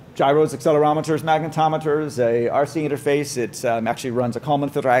got gyros, accelerometers, magnetometers, a RC interface. It actually runs a Kalman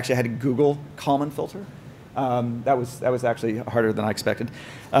filter. I actually had to Google Kalman filter. That was actually harder than I expected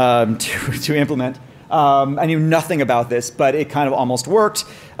to implement. I knew nothing about this, but it kind of almost worked.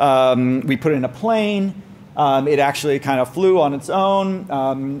 We put it in a plane. It actually kind of flew on its own.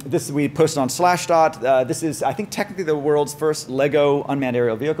 We posted on Slashdot. This is, I think, technically the world's first Lego unmanned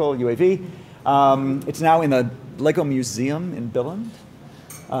aerial vehicle, UAV. It's now in the Lego Museum in Billund,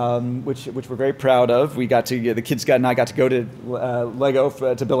 which we're very proud of. The kids and I got to go to Lego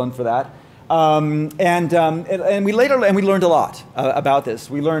to Billund for that. And we learned a lot about this.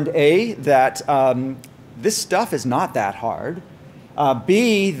 We learned A, that this stuff is not that hard.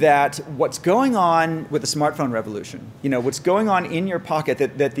 B, that what's going on with the smartphone revolution, you know, what's going on in your pocket,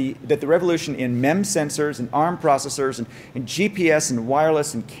 that the revolution in MEMS sensors and ARM processors and GPS and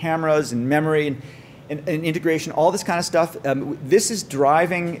wireless and cameras and memory and integration, all this kind of stuff, this is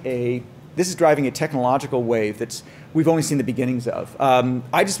driving a technological wave that's we've only seen the beginnings of.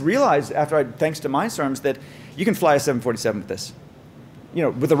 I just realized thanks to Mindstorms, that you can fly a 747 with this. You know,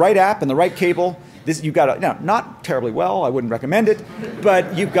 with the right app and the right cable, you've got not terribly well, I wouldn't recommend it,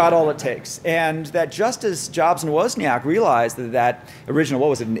 but you've got all it takes. And that just as Jobs and Wozniak realized that original, what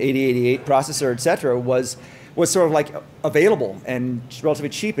was it, an 8088 processor, et cetera, was sort of like available and relatively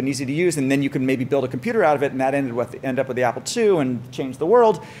cheap and easy to use, and then you can maybe build a computer out of it, and that ended up with the Apple II and changed the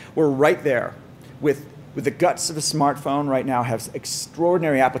world. We're right there with the guts of a smartphone right now, has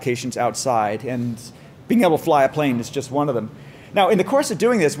extraordinary applications outside, and being able to fly a plane is just one of them. Now, in the course of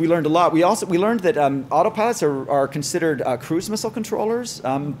doing this, we learned a lot. We learned that autopilots are considered cruise missile controllers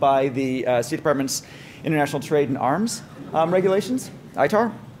by the State Department's International Trade and Arms regulations,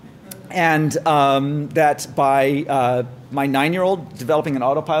 ITAR. And that by my 9-year-old developing an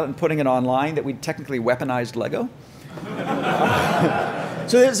autopilot and putting it online, that we technically weaponized Lego.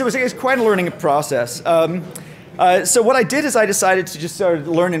 So it was quite a learning process. So what I did is I decided to just sort of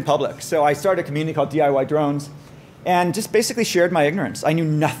learn in public. So I started a community called DIY Drones and just basically shared my ignorance. I knew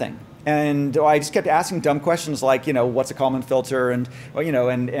nothing. And I just kept asking dumb questions like, what's a Kalman filter, and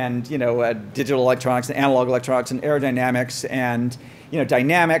digital electronics and analog electronics and aerodynamics and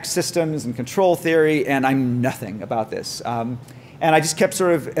dynamic systems and control theory, and I knew nothing about this. And I just kept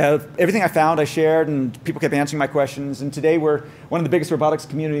sort of, everything I found I shared, and people kept answering my questions. And today we're one of the biggest robotics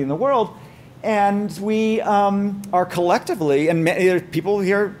community in the world. And we are collectively, and there are people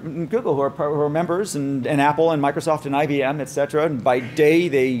here in Google who are members, and Apple and Microsoft and IBM, et cetera. And by day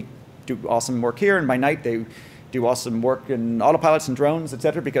they do awesome work here, and by night they do awesome work in autopilots and drones, et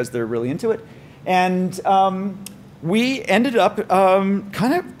cetera, because they're really into it. And we ended up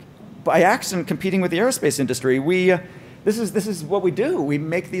kind of by accident competing with the aerospace industry. This is what we do. We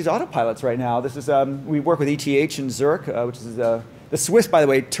make these autopilots right now. This is we work with ETH in Zurich, which is the Swiss, by the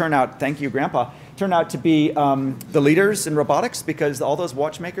way, turn out, thank you, Grandpa, turned out to be the leaders in robotics, because all those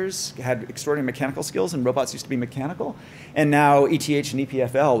watchmakers had extraordinary mechanical skills, and robots used to be mechanical. And now ETH and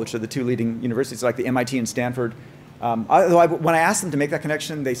EPFL, which are the two leading universities, like the MIT and Stanford. When I ask them to make that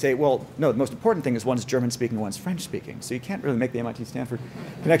connection, they say, well, no, the most important thing is one's German speaking, one's French speaking. So you can't really make the MIT-Stanford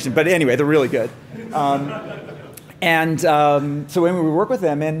connection. But anyway, they're really good. So when we work with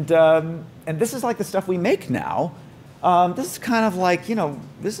them, and this is like the stuff we make now. This is kind of like,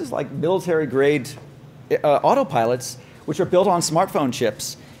 this is like military-grade autopilots, which are built on smartphone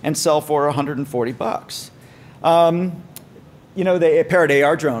chips and sell for $140. The Parrot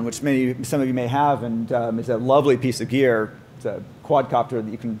AR drone, which some of you may have, and is a lovely piece of gear. It's a quadcopter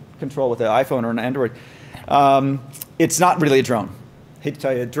that you can control with an iPhone or an Android. It's not really a drone. I hate to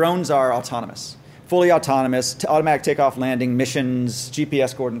tell you, drones are autonomous. Fully autonomous, automatic takeoff, landing, missions,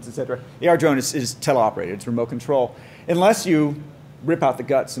 GPS coordinates, etc. The AR drone is teleoperated, it's remote control. Unless you rip out the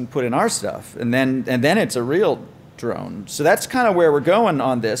guts and put in our stuff, and then it's a real drone. So that's kind of where we're going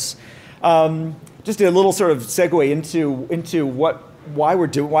on this. Just a little sort of segue into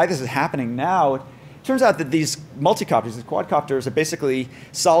why this is happening now. It turns out that these multicopters, these quadcopters, are basically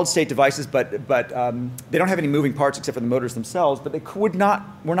solid-state devices, but they don't have any moving parts except for the motors themselves. But they were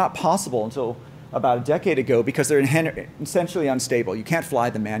not possible until about a decade ago, because they're essentially unstable. You can't fly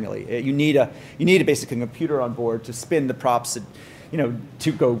them manually. You need basically a computer on board to spin the props,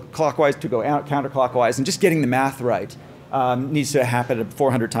 to go clockwise, to go counterclockwise, and just getting the math right needs to happen at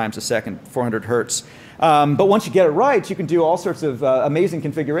 400 times a second, 400 hertz. But once you get it right, you can do all sorts of amazing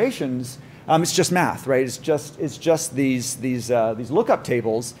configurations. It's just math, right? It's just these lookup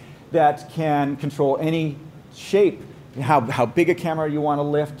tables that can control any shape, how big a camera you want to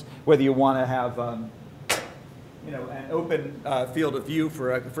lift, whether you want to have an open field of view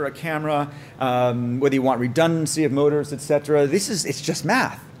for a camera, whether you want redundancy of motors, etc. It's just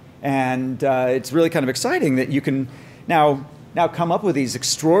math, and it's really kind of exciting that you can now come up with these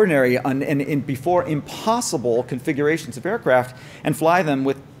extraordinary and before impossible configurations of aircraft and fly them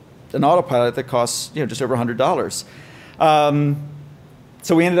with an autopilot that costs just over $100.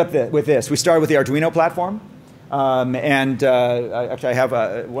 So we ended up with this. We started with the Arduino platform. Actually, I have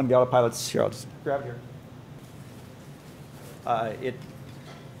one of the autopilots here. I'll just grab it here.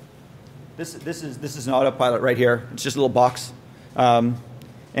 This is an autopilot right here. It's just a little box,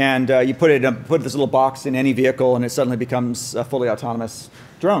 you put this little box in any vehicle, and it suddenly becomes a fully autonomous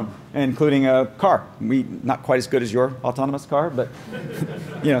drone, including a car. Not quite as good as your autonomous car, but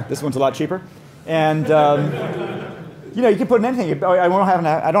this one's a lot cheaper. And you can put in anything. I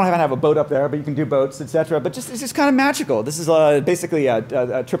don't have a boat up there, but you can do boats, etc. But it's just kind of magical. This is basically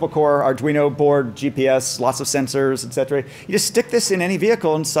a triple-core Arduino board, GPS, lots of sensors, etc. You just stick this in any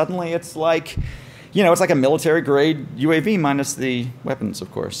vehicle, and suddenly it's like, it's like a military-grade UAV minus the weapons, of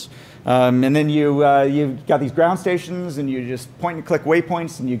course. And then you've got these ground stations, and you just point and click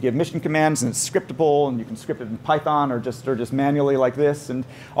waypoints, and you give mission commands, and it's scriptable, and you can script it in Python or just manually like this, and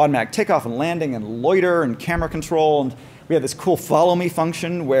automatic takeoff and landing, and loiter, and camera control. And we have this cool follow me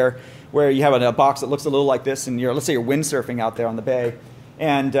function where you have a box that looks a little like this, and let's say you're windsurfing out there on the bay,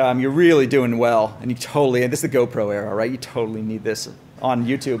 and you're really doing well, and and this is the GoPro era, right? You totally need this on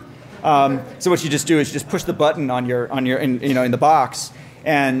YouTube. So what you just do is you just push the button on in the box,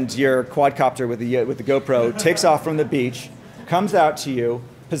 and your quadcopter with the GoPro takes off from the beach, comes out to you,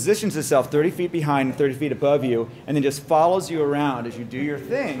 positions itself 30 feet behind, 30 feet above you, and then just follows you around as you do your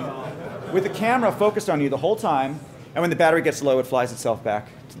thing, with the camera focused on you the whole time. And when the battery gets low, it flies itself back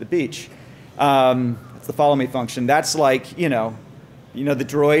to the beach. It's the follow me function. That's like the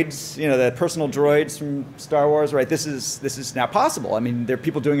droids, the personal droids from Star Wars, right? This is now possible. I mean, there are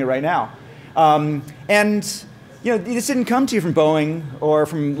people doing it right now. And this didn't come to you from Boeing or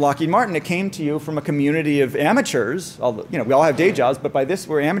from Lockheed Martin. It came to you from a community of amateurs. Although, we all have day jobs, but by this,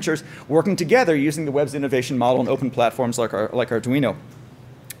 we're amateurs working together using the web's innovation model and open platforms like Arduino.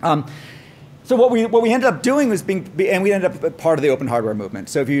 So what we ended up doing was and we ended up part of the open hardware movement.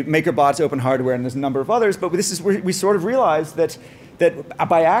 So if you MakerBot's open hardware, and there's a number of others, but this is where we sort of realized that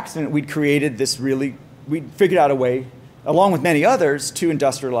by accident we'd created this we'd figured out a way, along with many others, to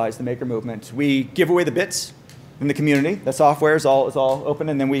industrialize the maker movement. We give away the bits in the community. The software is all open,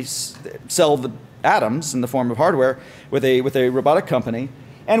 and then we sell the atoms in the form of hardware with a robotic company.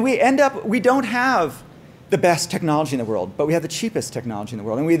 And we don't have the best technology in the world, but we have the cheapest technology in the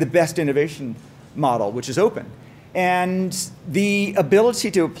world, and we have the best innovation model, which is open. And the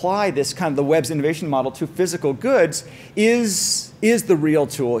ability to apply this kind of the web's innovation model to physical goods is the real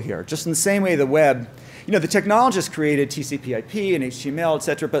tool here. Just in the same way the web, the technologists created TCP/IP and HTML, et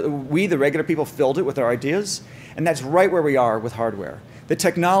cetera, but we, the regular people, filled it with our ideas, and that's right where we are with hardware. The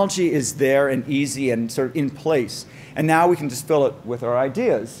technology is there and easy and sort of in place, and now we can just fill it with our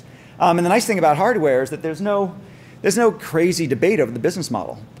ideas. And the nice thing about hardware is that there's no crazy debate over the business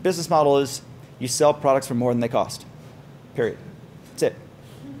model. The business model is you sell products for more than they cost, period. That's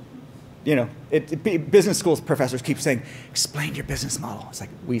it. Business school professors keep saying, explain your business model. It's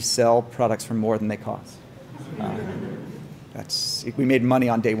like, we sell products for more than they cost. We made money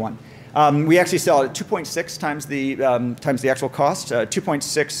on day one. We actually sell at 2.6 times the actual cost.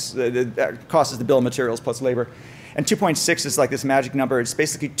 2.6, the cost is the bill of materials plus labor. And 2.6 is like this magic number. It's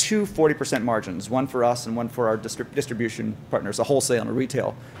basically two 40% margins, one for us and one for our distribution partners, a wholesale and a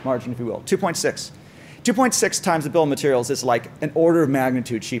retail margin, if you will. 2.6. 2.6 times the bill of materials is like an order of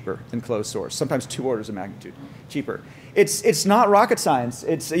magnitude cheaper than closed source, sometimes 2 orders of magnitude cheaper. It's not rocket science.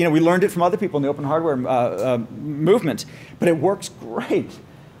 We learned it from other people in the open hardware movement, but it works great.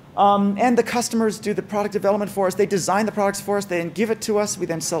 And the customers do the product development for us. They design the products for us. They then give it to us. We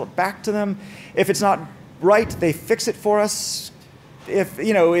then sell it back to them. If it's not right, they fix it for us. If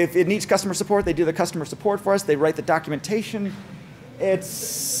it needs customer support, they do the customer support for us. They write the documentation. They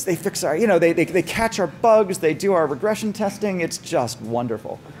fix our, they catch our bugs. They do our regression testing. It's just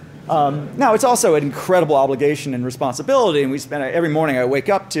wonderful. Now, it's also an incredible obligation and responsibility, and we spend every morning I wake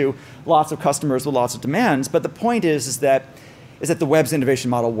up to lots of customers with lots of demands. But the point is that the web's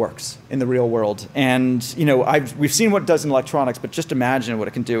innovation model works in the real world. And we've seen what it does in electronics, but just imagine what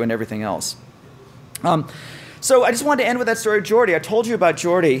it can do in everything else. So I just wanted to end with that story of Jordi. I told you about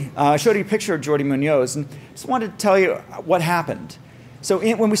Jordi. I showed you a picture of Jordi Munoz, and just wanted to tell you what happened. So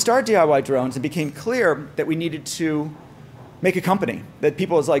when we started DIY Drones, it became clear that we needed to make a company. That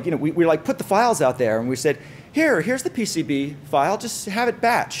people was like, we put the files out there, and we said, here's the PCB file, just have it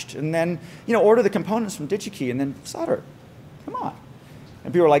batched, and then order the components from DigiKey, and then solder it. Come on.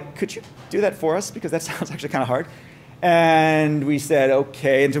 And people were like, could you do that for us? Because that sounds actually kind of hard. And we said,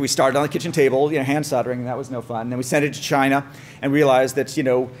 okay, until we started on the kitchen table, hand soldering, and that was no fun. And then we sent it to China and realized that,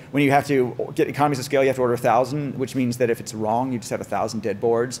 when you have to get economies of scale, you have to order 1,000, which means that if it's wrong, you just have 1,000 dead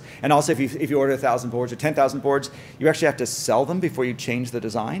boards. And also, if you order 1,000 boards or 10,000 boards, you actually have to sell them before you change the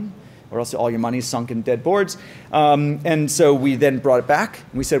design, or else all your money is sunk in dead boards. And so we then brought it back,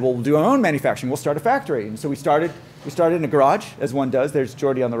 and we said, well, we'll do our own manufacturing. We'll start a factory. And so we started in a garage, as one does. There's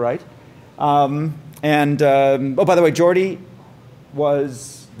Jordi on the right. Oh, by the way, Jordi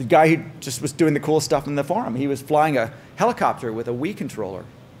was the guy who just was doing the cool stuff in the forum. He was flying a helicopter with a Wii controller.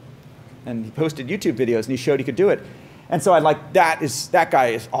 And he posted YouTube videos, and he showed he could do it. And so that guy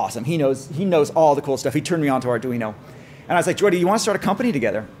is awesome. He knows all the cool stuff. He turned me on to Arduino. And I was like, Jordi, you want to start a company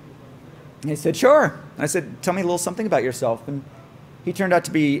together? And he said, sure. And I said, tell me a little something about yourself. And he turned out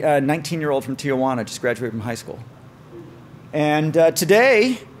to be a 19-year-old from Tijuana, just graduated from high school. And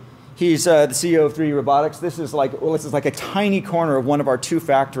today, he's the CEO of 3D Robotics. This is like a tiny corner of one of our 2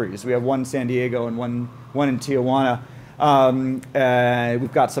 factories. We have one in San Diego and one in Tijuana.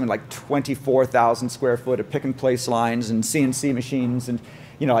 We've got something like 24,000 square foot of pick and place lines and CNC machines, and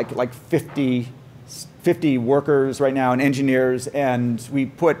like 50 workers right now and engineers. And we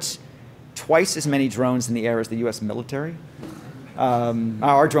put twice as many drones in the air as the U.S. military.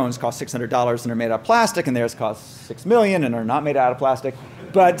 Our drones cost $600 and are made out of plastic, and theirs cost $6 million and are not made out of plastic.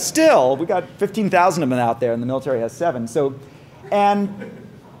 But still, we got 15,000 of them out there, and the military has 7. And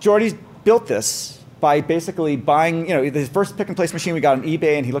Jordi built this by basically buying, the first pick and place machine we got on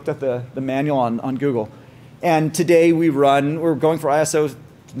eBay, and he looked at the manual on Google. And today we're going for ISO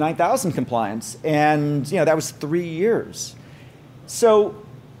 9000 compliance, and that was 3 years. So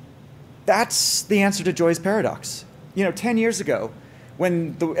that's the answer to Joy's paradox. 10 years ago,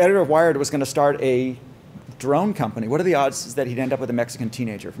 when the editor of Wired was going to start a drone company, what are the odds that he'd end up with a Mexican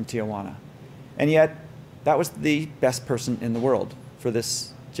teenager from Tijuana? And yet, that was the best person in the world for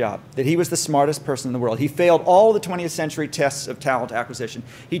this job, that he was the smartest person in the world. He failed all the 20th century tests of talent acquisition.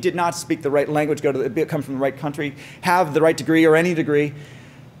 He did not speak the right language, come from the right country, have the right degree or any degree,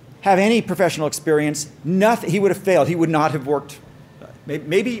 have any professional experience. Nothing. He would have failed. He would not have worked.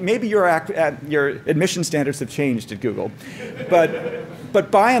 Maybe your admission standards have changed at Google,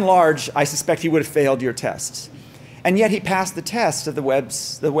 but by and large, I suspect he would have failed your tests. And yet he passed the test of the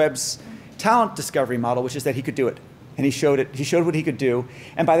web's talent discovery model, which is that he could do it, and he showed it. He showed what he could do.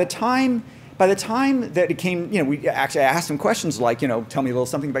 And by the time that it came, we actually asked him questions like, tell me a little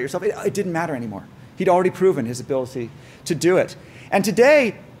something about yourself. It didn't matter anymore. He'd already proven his ability to do it. And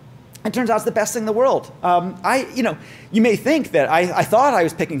today, it turns out it's the best thing in the world. You may think that I thought I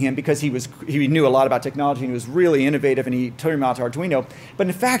was picking him because he knew a lot about technology and he was really innovative and he turned me on to Arduino. But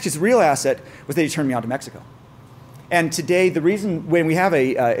in fact, his real asset was that he turned me on to Mexico. And today, the reason when we have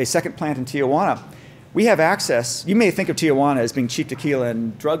a second plant in Tijuana, we have access. You may think of Tijuana as being cheap tequila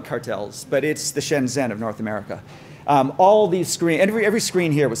and drug cartels, but it's the Shenzhen of North America. All these screens, every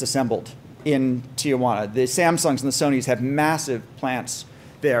screen here was assembled in Tijuana. The Samsungs and the Sonys have massive plants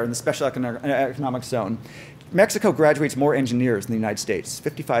there in the special economic zone. Mexico graduates more engineers than the United States,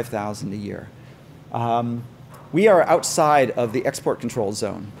 55,000 a year. We are outside of the export control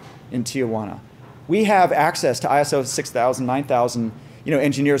zone in Tijuana. We have access to ISO 6,000, 9,000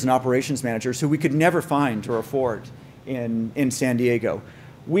 engineers and operations managers who we could never find or afford in San Diego.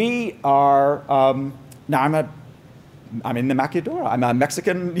 We are, now I'm in the maquiladora. I'm a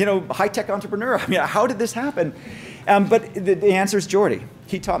Mexican, high-tech entrepreneur. I mean, how did this happen? But the answer is Jordi.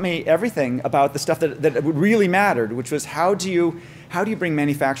 He taught me everything about the stuff that really mattered, which was how do you bring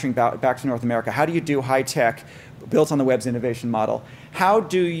manufacturing back to North America? How do you do high-tech built on the web's innovation model? How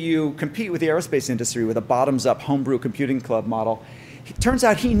do you compete with the aerospace industry with a bottoms-up homebrew computing club model? It turns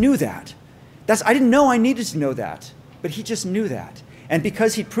out he knew that. I didn't know I needed to know that, but he just knew that. And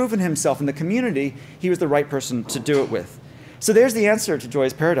because he'd proven himself in the community, he was the right person to do it with. So there's the answer to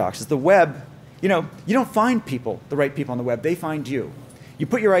Joy's paradox, is the web, you don't find the right people on the web, they find you. You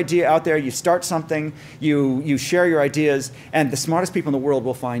put your idea out there, you start something, you share your ideas, and the smartest people in the world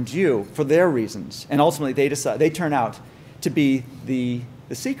will find you for their reasons. And ultimately, they turn out to be the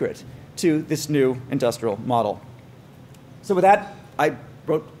secret to this new industrial model. So with that, I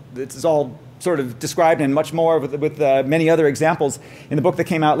wrote, this is all sort of described and much more with many other examples in the book that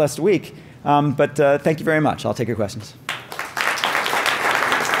came out last week. But thank you very much. I'll take your questions.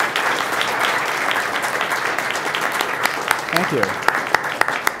 Thank you.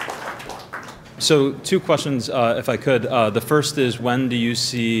 So 2 questions, if I could. The first is, when do you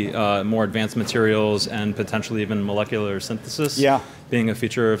see more advanced materials and potentially even molecular synthesis being a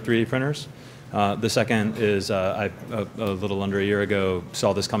feature of 3D printers? The second is, I, a little under a year ago,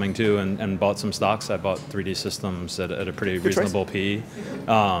 saw this coming too and bought some stocks. I bought 3D Systems at a pretty reasonable PE.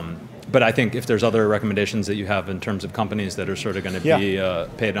 But I think if there's other recommendations that you have in terms of companies that are sort of going to be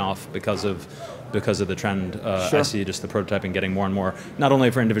paid off because of the trend, I see just the prototyping getting more and more, not only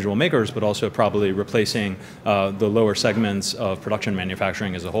for individual makers, but also probably replacing the lower segments of production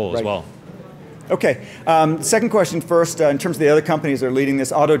manufacturing as a whole as well. Okay, second question first. In terms of the other companies that are leading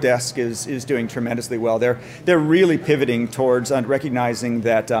this, Autodesk is doing tremendously well. They're really pivoting towards recognizing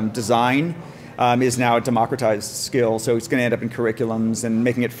that design is now a democratized skill, so it's going to end up in curriculums and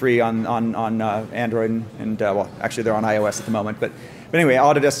making it free on Android and well, actually they're on iOS at the moment. But anyway,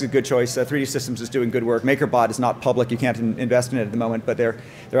 Autodesk is a good choice. 3D Systems is doing good work. MakerBot is not public; you can't invest in it at the moment, but they're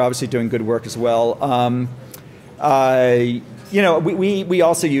obviously doing good work as well. We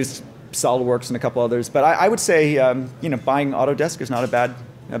also use SolidWorks and a couple others, but I would say buying Autodesk is not a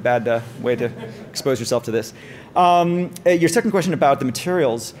bad way to expose yourself to this. Your second question about the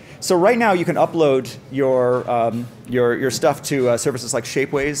materials. So right now you can upload your stuff to services like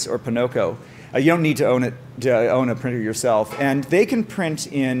Shapeways or Pinocchio. You don't need to own a printer yourself, and they can print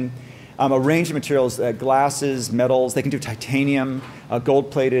in a range of materials: glasses, metals. They can do titanium,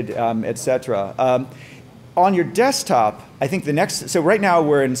 gold-plated, etc. On your desktop, I think the next, so right now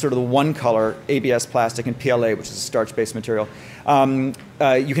we're in sort of the one color ABS plastic and PLA, which is a starch-based material. You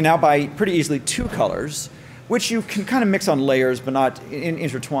can now buy pretty easily 2 colors, which you can kind of mix on layers but not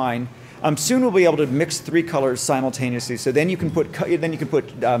intertwine. Soon we'll be able to mix 3 colors simultaneously, so then you can put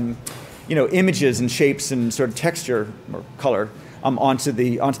images and shapes and sort of texture or color onto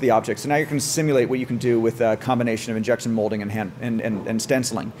the object. So now you can simulate what you can do with a combination of injection molding and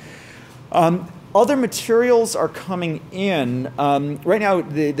stenciling. Other materials are coming in. Right now,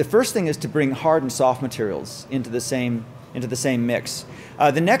 the first thing is to bring hard and soft materials into the same into the same mix.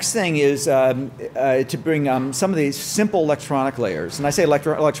 The next thing is to bring some of these simple electronic layers. And I say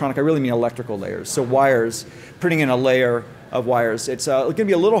electronic, I really mean electrical layers. So wires, putting in a layer of wires. It's going to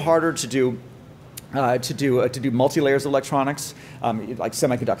be a little harder to do multi-layers of electronics, like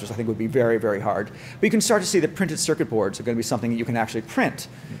semiconductors, I think would be very, very hard. But you can start to see that printed circuit boards are going to be something that you can actually print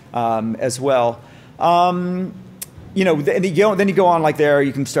as well. Then you go on like there.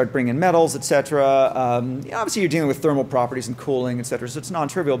 You can start bringing metals, etc. Obviously, you're dealing with thermal properties and cooling, etc. So it's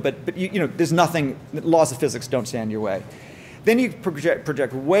non-trivial. But there's nothing. Laws of physics don't stand in your way. Then you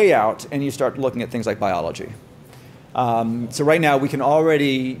project way out, and you start looking at things like biology. So right now we can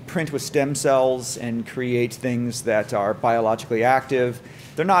already print with stem cells and create things that are biologically active.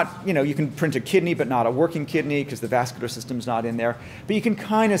 They're not, you can print a kidney but not a working kidney because the vascular system's not in there. But you can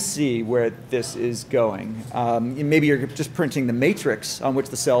kind of see where this is going. Maybe you're just printing the matrix on which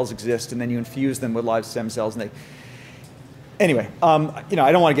the cells exist and then you infuse them with live stem cells. And Anyway, I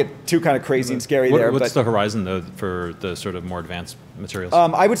don't want to get too kind of crazy and scary there. What's the horizon, though, for the sort of more advanced materials?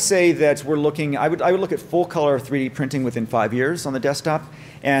 I would say that we're looking, I would look at full color 3D printing within 5 years on the desktop,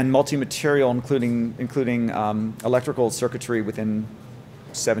 and multi-material, including electrical circuitry within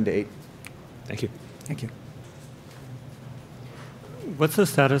 7 to 8. Thank you. Thank you. What's the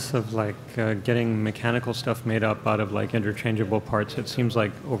status of getting mechanical stuff made up out of interchangeable parts? It seems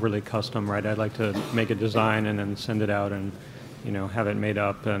like overly custom, right? I'd like to make a design and then send it out and have it made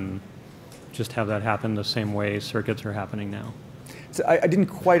up and just have that happen the same way circuits are happening now. So I didn't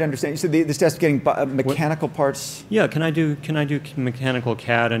quite understand. You said the status of getting mechanical parts? Yeah, can I do mechanical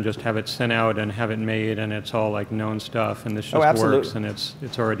CAD and just have it sent out and have it made and it's all known stuff and this just works and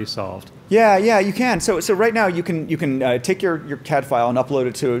it's already solved? Yeah, you can. So right now you can take your CAD file and upload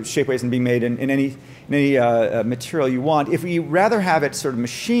it to Shapeways and be made in any material you want. If you rather have it sort of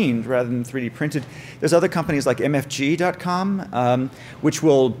machined rather than 3D printed, there's other companies like MFG.com, which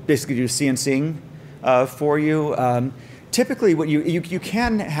will basically do CNCing for you. Typically, what you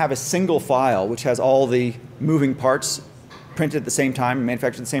can have a single file which has all the moving parts printed at the same time,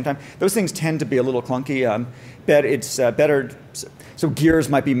 manufactured at the same time. Those things tend to be a little clunky. It's better. So gears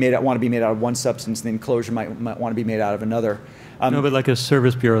might want to be made out of one substance, and the enclosure might want to be made out of another. No, but like a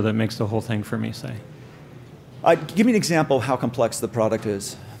service bureau that makes the whole thing for me, say. Give me an example of how complex the product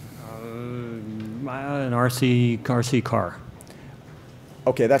is. An RC car.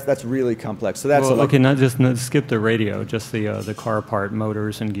 Okay, that's really complex. So that's not skip the radio, just the car part,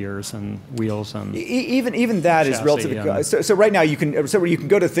 motors and gears and wheels and even that is relatively. So right now you can go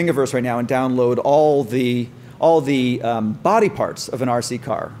to Thingiverse right now and download all the body parts of an RC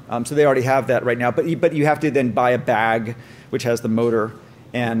car. So they already have that right now, but you have to then buy a bag which has the motor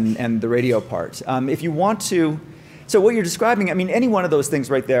and the radio part. If you want to. So what you're describing, I mean, any one of those things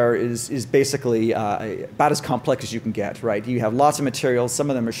right there is basically about as complex as you can get, right? You have lots of materials. Some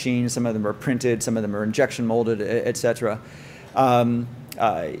of them are machined, some of them are printed, some of them are injection molded, et cetera. We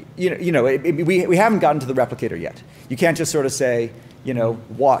haven't gotten to the replicator yet. You can't just sort of say,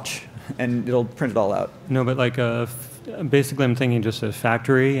 watch, and it'll print it all out. No, but basically I'm thinking just a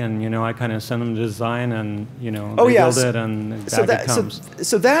factory, and I kind of send them the design, and build it, and back it comes.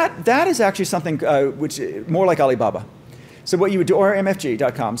 So that is actually something which more like Alibaba. So what you would do, or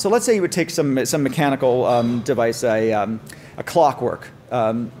MFG.com. So let's say you would take some mechanical device, a clockwork.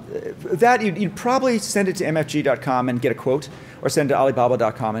 That you'd probably send it to MFG.com and get a quote, or send it to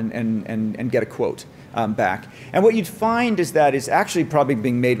Alibaba.com and get a quote back. And what you'd find is that it's actually probably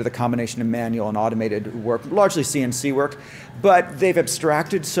being made with a combination of manual and automated work, largely CNC work, but they've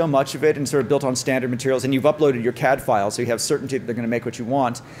abstracted so much of it and sort of built on standard materials, and you've uploaded your CAD file, so you have certainty that they're going to make what you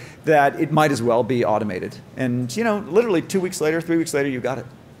want, that it might as well be automated. And literally 2 weeks later, 3 weeks later, you got it.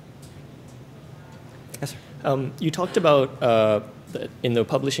 Yes, sir. You talked about in the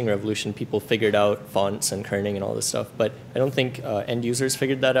publishing revolution, people figured out fonts and kerning and all this stuff, but I don't think end users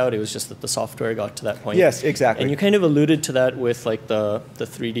figured that out. It was just that the software got to that point. Yes, exactly. And you kind of alluded to that with the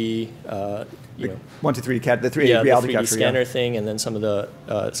 3D, 1-2-3D CAD, the 3D reality the 3D capture, scanner thing, and then some of the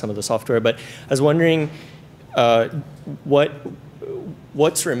software. But I was wondering,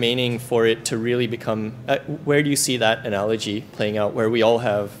 what's remaining for it to really become? Where do you see that analogy playing out, where we all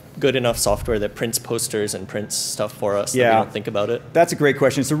have good enough software that prints posters and prints stuff for us that we don't think about it? That's a great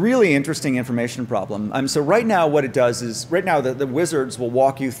question. It's a really interesting information problem. So right now what it does is, the wizards will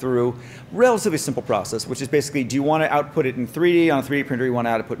walk you through a relatively simple process, which is basically, do you want to output it in 3D on a 3D printer, or you want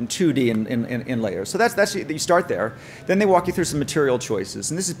to output in 2D in layers? So that's you start there. Then they walk you through some material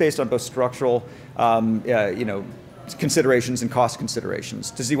choices, and this is based on both structural, considerations and cost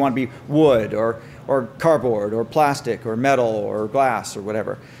considerations. Does he want to be wood or cardboard or plastic or metal or glass or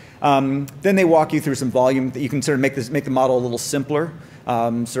whatever? Then they walk you through some volume that you can sort of make the model a little simpler,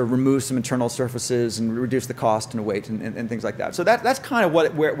 sort of remove some internal surfaces and reduce the cost and weight and things like that. So that's kind of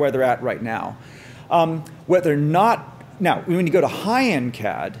where they're at right now. What they're not, now when you go to high-end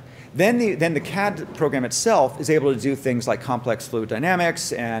CAD, then the CAD program itself is able to do things like complex fluid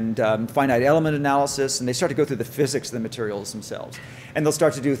dynamics and finite element analysis, and they start to go through the physics of the materials themselves. And they'll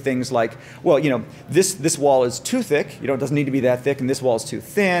start to do things like, well, this wall is too thick, it doesn't need to be that thick, and this wall is too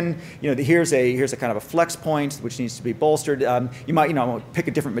thin. Here's a kind of a flex point which needs to be bolstered. You might, pick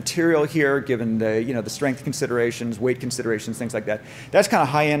a different material here, given the strength considerations, weight considerations, things like that. That's kind of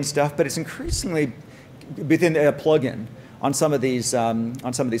high-end stuff, but it's increasingly within a plugin on some of these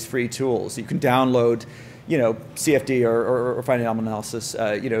free tools. You can download, CFD or finite element analysis,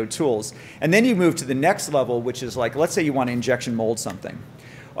 tools, and then you move to the next level, which is like, let's say you want to injection mold something.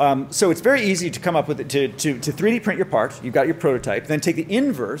 So it's very easy to come up with it to 3D print your part. You've got your prototype, then take the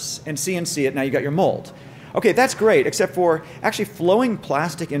inverse and CNC it. Now you got your mold. Okay, that's great, except for actually flowing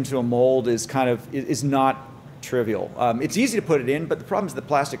plastic into a mold is not trivial. It's easy to put it in, but the problem is the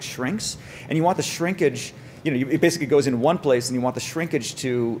plastic shrinks, and you want the shrinkage. It basically goes in one place, and you want the shrinkage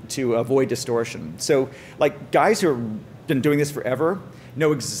to avoid distortion. So, like, guys who have been doing this forever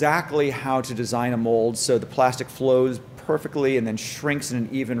know exactly how to design a mold so the plastic flows perfectly and then shrinks at an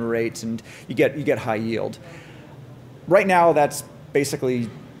even rate, and you get high yield. Right now, that's basically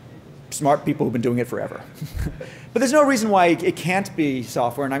smart people who've been doing it forever. But there's no reason why it can't be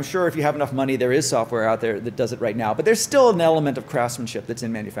software, and I'm sure if you have enough money, there is software out there that does it right now. But there's still an element of craftsmanship that's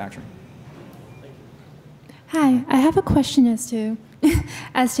in manufacturing. Hi, I have a question as to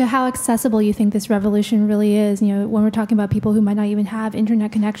how accessible you think this revolution really is. When we're talking about people who might not even have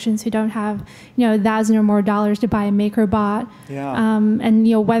internet connections, who don't have $1,000 or more to buy a MakerBot, yeah.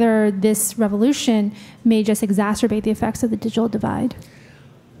 And whether this revolution may just exacerbate the effects of the digital divide.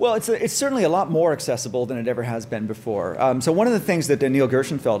 Well, it's certainly a lot more accessible than it ever has been before. So one of the things that Neil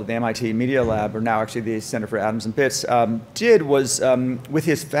Gershenfeld at the MIT Media Lab, or now actually the Center for Atoms and Bits, did was, with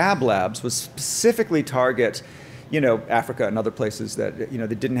his fab labs, was specifically target Africa and other places that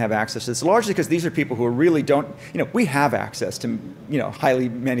that didn't have access to this, largely because these are people who really don't, we have access to highly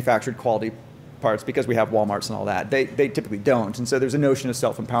manufactured quality parts because we have Walmarts and all that. They typically don't, and so there's a notion of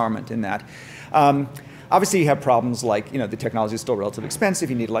self-empowerment in that. Obviously, you have problems like, the technology is still relatively expensive,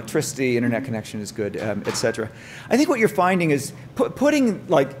 you need electricity, internet connection is good, et cetera. I think what you're finding is putting,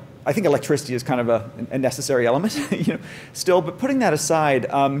 I think electricity is kind of a necessary element, still, but putting that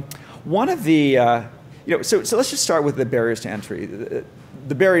aside, one of the, so let's just start with the barriers to entry.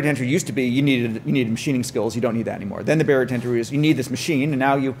 The barrier to entry used to be you needed machining skills. You don't need that anymore. Then the barrier to entry is you need this machine, and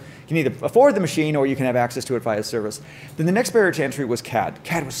now you can either afford the machine or you can have access to it via service. Then the next barrier to entry was CAD.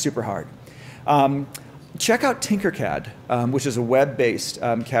 CAD was super hard. Check out Tinkercad, which is a web-based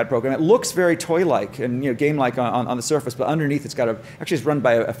CAD program. It looks very toy-like and game-like on the surface, but underneath actually it's run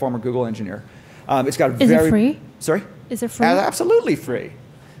by a former Google engineer. It's got a Is it free? Sorry? Is it free? Absolutely free.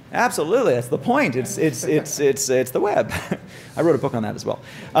 Absolutely, that's the point. It's the web. I wrote a book on that as well.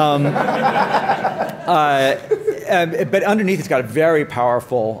 But underneath, it's got a very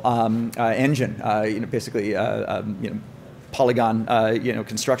powerful engine. Basically, polygon,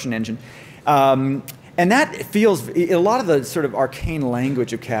 construction engine. And that feels, a lot of the sort of arcane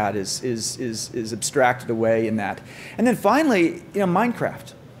language of CAD is abstracted away in that. And then finally,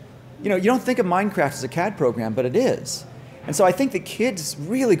 Minecraft. You don't think of Minecraft as a CAD program, but it is. And so I think that kids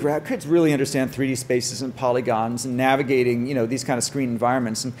really understand 3D spaces and polygons and navigating, these kind of screen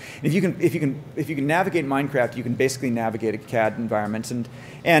environments. And if you can navigate Minecraft, you can basically navigate a CAD environment.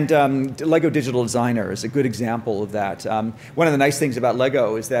 And Lego Digital Designer is a good example of that. One of the nice things about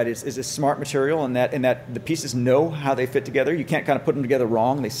Lego is that it's a smart material, and that the pieces know how they fit together. You can't kind of put them together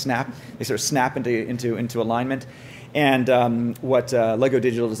wrong. They sort of snap into alignment. And what Lego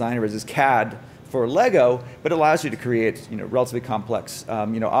Digital Designer is CAD for Lego, but it allows you to create relatively complex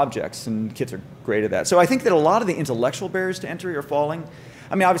objects, and kids are great at that. So I think that a lot of the intellectual barriers to entry are falling.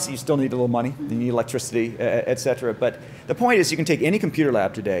 I mean, obviously you still need a little money, you need electricity, et cetera, but the point is you can take any computer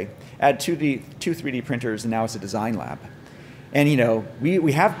lab today, add two 3D printers, and now it's a design lab. And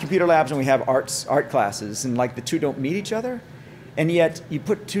we have computer labs and we have art classes, and the two don't meet each other, and yet you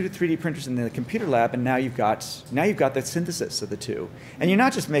put 2 to 3D printers in the computer lab, and now you've got the synthesis of the two, and you're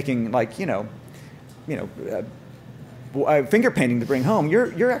not just making finger painting to bring home.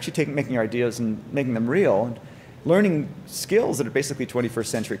 You're actually making your ideas and making them real, and learning skills that are basically 21st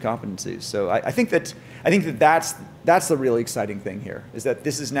century competencies. So I think that's the really exciting thing here, is that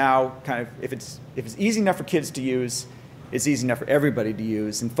this is now kind of, if it's easy enough for kids to use, it's easy enough for everybody to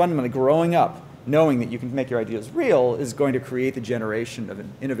use. And fundamentally, growing up, knowing that you can make your ideas real is going to create the generation of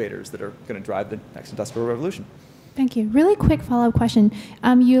innovators that are going to drive the next industrial revolution. Thank you. Really quick follow-up question.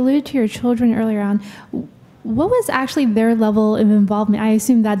 You alluded to your children earlier on. What was actually their level of involvement? I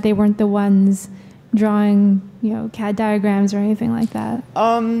assume that they weren't the ones drawing, CAD diagrams or anything like that.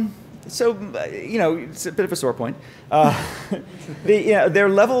 So, it's a bit of a sore point. Their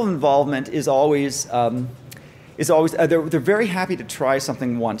level of involvement is always, they're very happy to try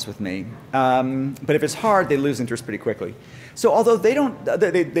something once with me. But if it's hard, they lose interest pretty quickly. So although they don't,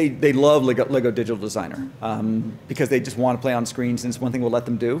 they love Lego Digital Designer because they just want to play on screens, and it's one thing we'll let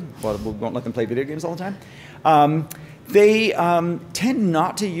them do. Well, we won't let them play video games all the time. They tend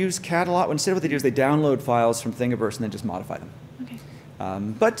not to use CAD a lot. Instead, what they do is they download files from Thingiverse and then just modify them. Okay.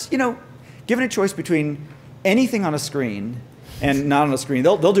 But given a choice between anything on a screen and not on a screen,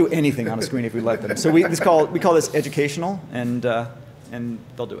 they'll do anything on a screen if we let them. So we call this educational, and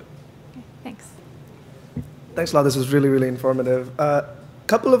they'll do it. Okay, thanks. Thanks a lot. This was really, really informative.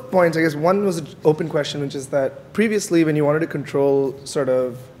 Couple of points. I guess one was an open question, which is that previously, when you wanted to control sort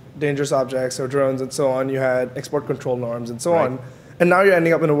of dangerous objects or drones and so on, you had export control norms and so on. And now you're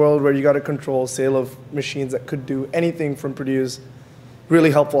ending up in a world where you got to control sale of machines that could do anything from produce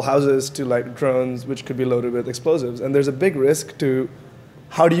really helpful houses to like drones, which could be loaded with explosives. And there's a big risk to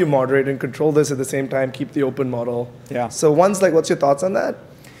how do you moderate and control this at the same time, keep the open model. Yeah. So what's your thoughts on that?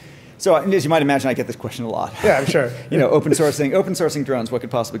 So as you might imagine, I get this question a lot. Yeah, I'm sure. Open sourcing drones, what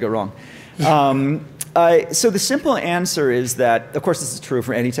could possibly go wrong? So the simple answer is that, of course, this is true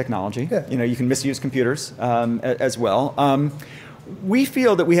for any technology. Yeah. You can misuse computers as well. We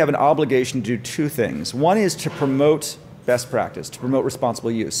feel that we have an obligation to do two things. One is to promote best practice, to promote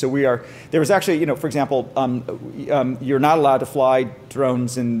responsible use. So there was actually, for example, you're not allowed to fly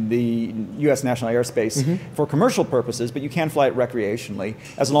drones in the U.S. national airspace for commercial purposes, but you can fly it recreationally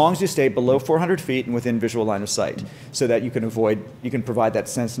as long as you stay below 400 feet and within visual line of sight, so that you can provide that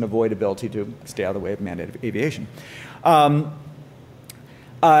sense and avoid ability to stay out of the way of mandated aviation.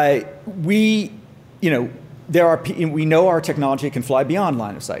 We know our technology can fly beyond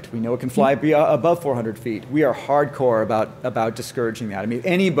line of sight. We know it can fly above 400 feet. We are hardcore about discouraging that. I mean, if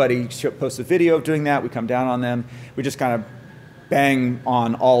anybody posts a video of doing that, we come down on them. We just kind of bang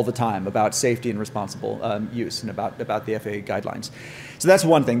on all the time about safety and responsible use and about the FAA guidelines. So that's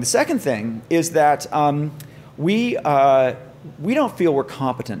one thing. The second thing is that we don't feel we're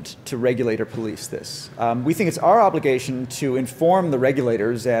competent to regulate or police this. We think it's our obligation to inform the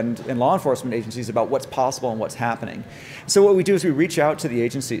regulators and law enforcement agencies about what's possible and what's happening. So what we do is we reach out to the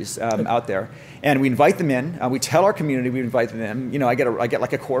agencies out there, and we invite them in. We tell our community we invite them in. I get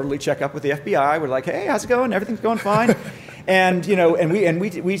like a quarterly checkup with the FBI. We're like, hey, how's it going? Everything's going fine. And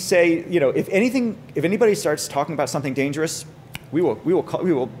we say, if anybody starts talking about something dangerous, we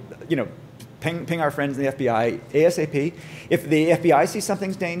will ping our friends in the FBI ASAP. If the FBI sees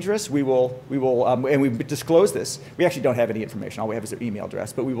something's dangerous, we will, and we disclose this. We actually don't have any information. All we have is their email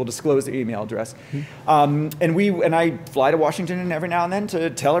address, but we will disclose their email address. And I fly to Washington every now and then to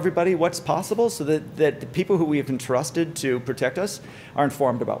tell everybody what's possible, so that the people who we have entrusted to protect us are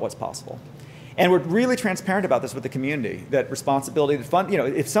informed about what's possible. And we're really transparent about this with the community, that responsibility, the fun,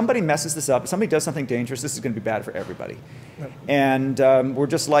 if somebody messes this up, if somebody does something dangerous, this is going to be bad for everybody. Right. And we're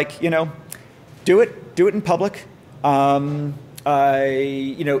just like, do it in public.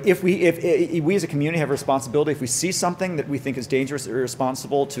 If we as a community have a responsibility, if we see something that we think is dangerous or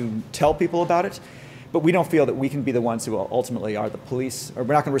irresponsible, to tell people about it. But we don't feel that we can be the ones who ultimately are the police, or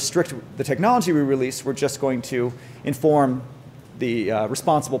we're not going to restrict the technology we release. We're just going to inform the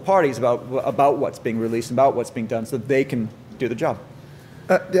responsible parties about what's being released and about what's being done, so that they can do the job.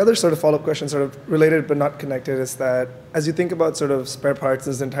 The other sort of follow-up question, sort of related but not connected, is that as you think about sort of spare parts,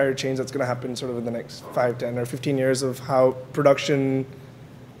 this entire change that's going to happen sort of in the next 5, 10, or 15 years of how production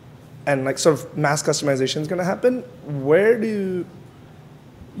and like sort of mass customization is going to happen, where do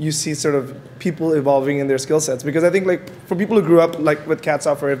you see sort of people evolving in their skill sets? Because I think like for people who grew up like with CAD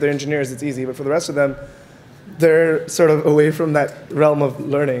software, if they're engineers, it's easy, but for the rest of them, they're sort of away from that realm of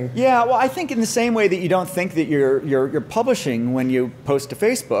learning. Yeah, well, I think in the same way that you don't think that you're publishing when you post to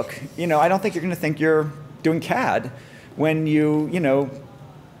Facebook, I don't think you're going to think you're doing CAD when you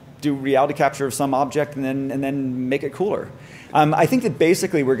do reality capture of some object and then make it cooler. I think that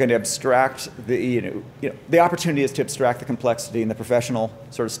basically we're going to abstract the opportunity is to abstract the complexity and the professional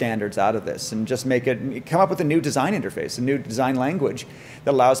sort of standards out of this, and just come up with a new design interface, a new design language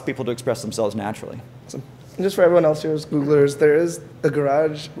that allows people to express themselves naturally. Awesome. And just for everyone else here as Googlers, there is a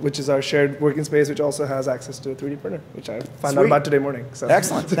garage, which is our shared working space, which also has access to a 3D printer, which I found out about today morning. So.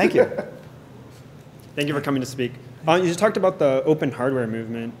 Excellent. Thank you. Thank you for coming to speak. You just talked about the open hardware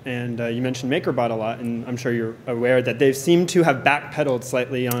movement, and you mentioned MakerBot a lot, and I'm sure you're aware that they seem to have backpedaled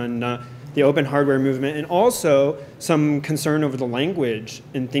slightly on the open hardware movement, and also some concern over the language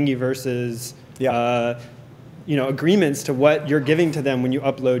in Thingiverse's agreements to what you're giving to them when you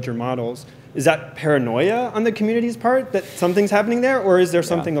upload your models. Is that paranoia on the community's part that something's happening there, or is there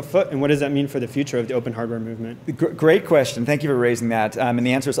something afoot, and what does that mean for the future of the open hardware movement? Great question. Thank you for raising that. And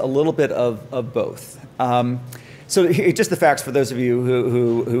the answer is a little bit of both. So just the facts for those of you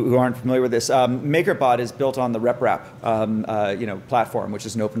who aren't familiar with this. MakerBot is built on the RepRap platform, which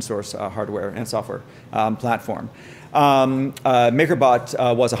is an open source hardware and software platform.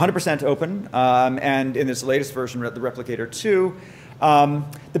 MakerBot was 100% open, and in this latest version, the Replicator 2,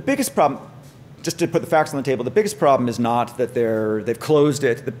 the biggest problem, just to put the facts on the table, the biggest problem is not that they've closed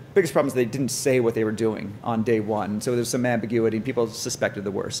it. The biggest problem is they didn't say what they were doing on day one. So there's some ambiguity, and people suspected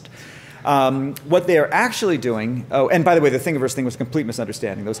the worst. What they are actually doing, and by the way, the Thingiverse thing was a complete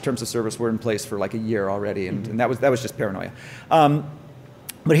misunderstanding. Those terms of service were in place for like a year already, and that was just paranoia.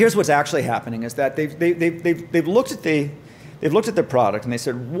 But here's what's actually happening: is that they've looked at their product and they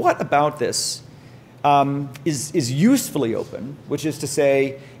said, what about this is usefully open, which is to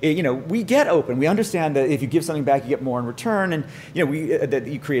say, we get open. We understand that if you give something back, you get more in return, and that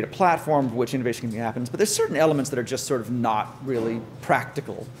you create a platform for which innovation can happen. But there's certain elements that are just sort of not really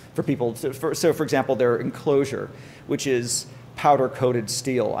practical for people. So, for example, their enclosure, which is powder-coated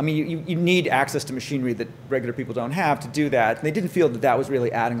steel. I mean, you need access to machinery that regular people don't have to do that. And they didn't feel that was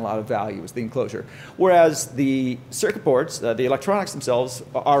really adding a lot of value, was the enclosure. Whereas the circuit boards, the electronics themselves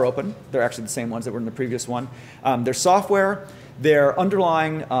are open. They're actually the same ones that were in the previous one. Their software, their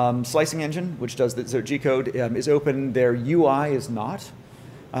underlying slicing engine, which does the G-code, is open. Their UI is not,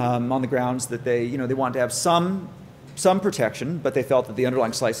 on the grounds that they want to have some protection, but they felt that the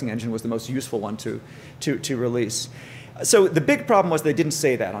underlying slicing engine was the most useful one to release. So the big problem was they didn't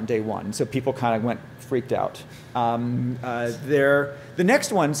say that on day one, so people kind of went freaked out. The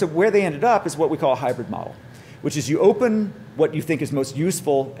next one, so where they ended up is what we call a hybrid model, which is you open what you think is most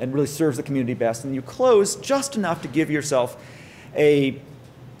useful and really serves the community best, and you close just enough to give yourself a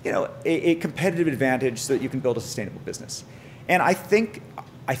competitive advantage so that you can build a sustainable business. And I think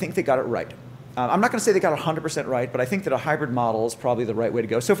they got it right. I'm not going to say they got it 100% right, but I think that a hybrid model is probably the right way to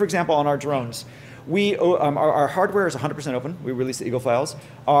go. So for example, on our drones, our hardware is 100% open. We release the Eagle files.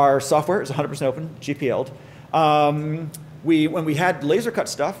 Our software is 100% open, GPL'd. When we had laser cut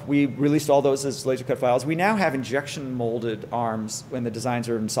stuff, we released all those as laser cut files. We now have injection molded arms when the designs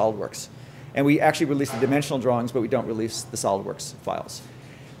are in SolidWorks. And we actually release the dimensional drawings, but we don't release the SolidWorks files.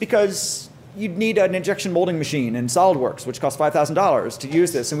 Because you'd need an injection molding machine in SolidWorks, which costs $5,000 to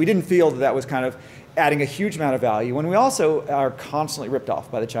use this. And we didn't feel that was kind of adding a huge amount of value. And we also are constantly ripped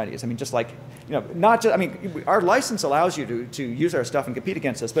off by the Chinese. I mean, just like, our license allows you to use our stuff and compete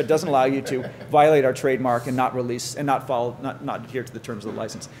against us, but it doesn't allow you to violate our trademark and not release and not adhere to the terms of the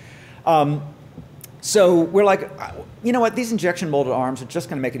license. So we're like, you know what, these injection molded arms are just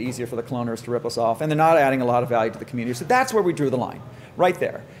going to make it easier for the cloners to rip us off, and they're not adding a lot of value to the community. So that's where we drew the line, right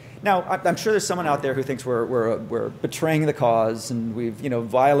there. Now, I'm sure there's someone out there who thinks we're betraying the cause and we've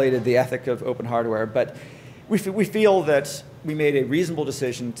violated the ethic of open hardware, but we feel that we made a reasonable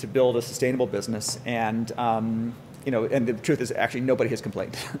decision to build a sustainable business, and and the truth is actually nobody has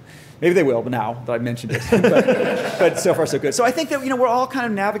complained. Maybe they will, but now that I've mentioned it, but so far so good. So I think that we're all kind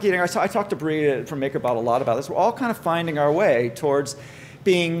of navigating. I talked to Bree from MakerBot a lot about this. We're all kind of finding our way towards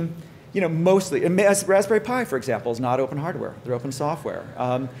being, mostly. Raspberry Pi, for example, is not open hardware; they're open software.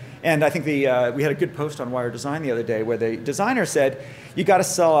 And I think we had a good post on Wired Design the other day where the designer said, "You got to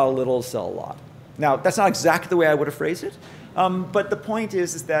sell out a little, sell a lot." Now that's not exactly the way I would have phrased it, but the point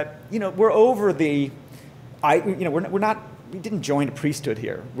is that we're over the. We're not. We didn't join a priesthood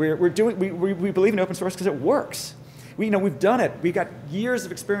here. We believe in open source because it works. We've done it. We've got years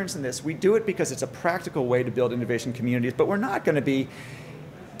of experience in this. We do it because it's a practical way to build innovation communities. But we're not going to be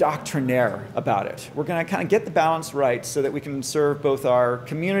doctrinaire about it. We're going to kind of get the balance right so that we can serve both our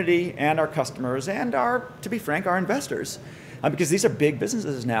community and our customers and to be frank, our investors, because these are big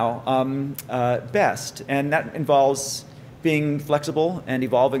businesses now, best, and that involves being flexible and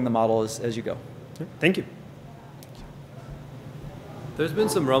evolving the model as you go. Thank you. There's been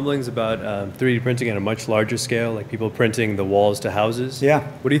some rumblings about 3D printing at a much larger scale, like people printing the walls to houses. Yeah.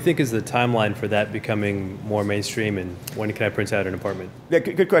 What do you think is the timeline for that becoming more mainstream, and when can I print out an apartment? Yeah,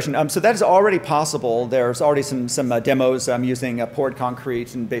 good question. So that is already possible. There's already some demos using poured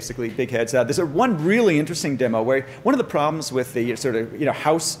concrete and basically big heads. There's one really interesting demo where one of the problems with the sort of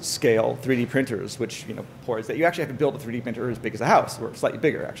house scale 3D printers, which pour, is that you actually have to build a 3D printer as big as a house, or slightly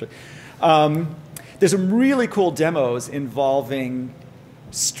bigger actually. There's some really cool demos involving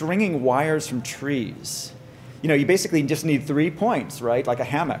stringing wires from trees. You know, you basically just need 3 points, right? Like a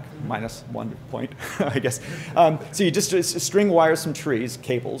hammock, minus 1 point, I guess. So you just string wires from trees,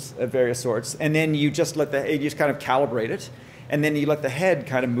 cables of various sorts, and then you just you just kind of calibrate it, and then you let the head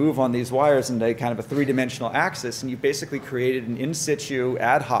kind of move on these wires into kind of a 3-dimensional axis, and you basically created an in situ,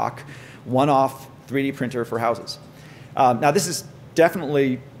 ad hoc, one-off 3D printer for houses. Now this is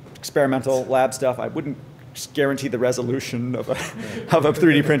definitely experimental lab stuff. I wouldn't guarantee the resolution of a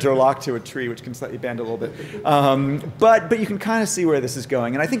 3D printer locked to a tree, which can slightly bend a little bit. But you can kind of see where this is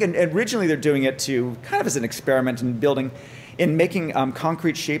going. And I think originally they're doing it to kind of as an experiment in making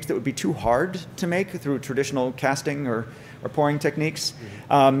concrete shapes that would be too hard to make through traditional casting or pouring techniques.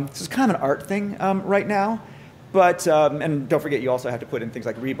 This is kind of an art thing right now. But, and don't forget, you also have to put in things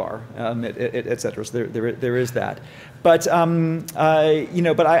like rebar, et cetera. So there is that. But, you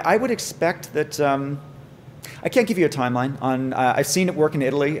know, but I would expect that, I can't give you a timeline on, I've seen it work in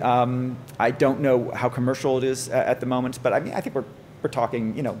Italy. I don't know how commercial it is at the moment, but I mean, I think we're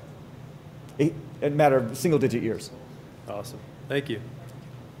talking, you know, a matter of single-digit years. Awesome. Thank you.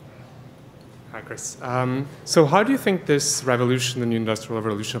 Hi, Chris. So how do you think this revolution, the new industrial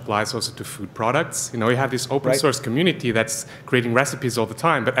revolution, applies also to food products? You know, you have this open source community that's creating recipes all the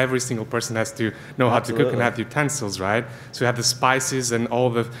time, but every single person has to know how to cook and have the utensils, right? So you have the spices and all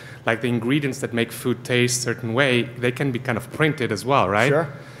the, like the ingredients that make food taste a certain way, they can be kind of printed as well, right? Sure.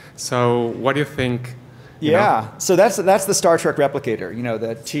 So what do you think? Yeah, so that's the Star Trek replicator, you know,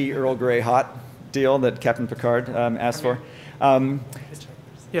 the tea Earl Grey hot deal that Captain Picard asked for.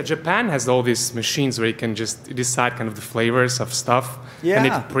 Yeah, Japan has all these machines where you can just decide kind of the flavors of stuff, yeah, and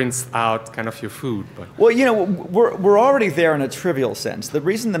it prints out kind of your food. But. Well, you know, we're already there in a trivial sense. The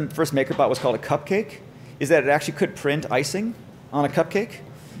reason the first MakerBot was called a cupcake is that it actually could print icing on a cupcake,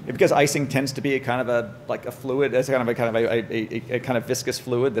 because icing tends to be a kind of like a fluid. It's kind of a kind of viscous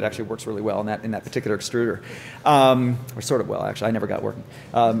fluid that actually works really well in that particular extruder, or sort of well actually. I never got it working.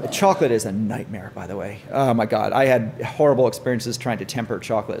 Chocolate is a nightmare, by the way. Oh my God, I had horrible experiences trying to temper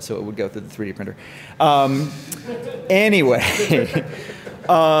chocolate so it would go through the 3D printer. Anyway,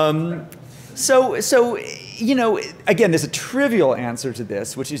 so you know, again, there's a trivial answer to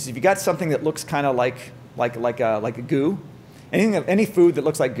this, which is if you got something that looks kind of like a goo. Any food that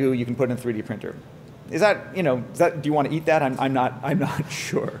looks like goo, you can put in a 3D printer. Is that, you know, do you want to eat that? I'm not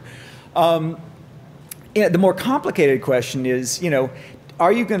sure. The more complicated question is, you know,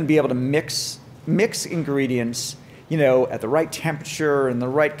 are you going to be able to mix ingredients, you know, at the right temperature and the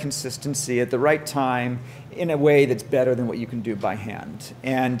right consistency at the right time in a way that's better than what you can do by hand?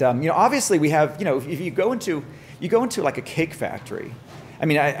 And you know, obviously we have, you know, if you go into like a cake factory. I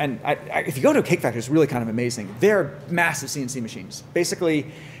mean, if you go to a cake factory, it's really kind of amazing. They're massive CNC machines. Basically,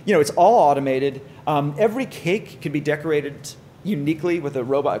 you know, it's all automated. Every cake can be decorated uniquely with a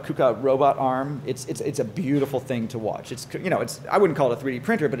KUKA robot arm. It's a beautiful thing to watch. It's, you know, I wouldn't call it a 3D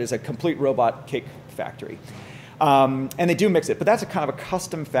printer, but it's a complete robot cake factory. And they do mix it, but that's a kind of a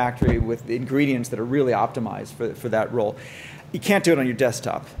custom factory with the ingredients that are really optimized for that role. You can't do it on your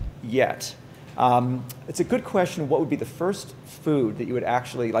desktop yet. It's a good question. What would be the first food that you would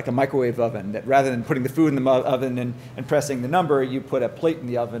actually, like a microwave oven, that rather than putting the food in the oven and pressing the number, you put a plate in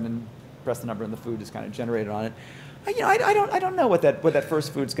the oven and press the number and the food is kind of generated on it. You know, I don't know what that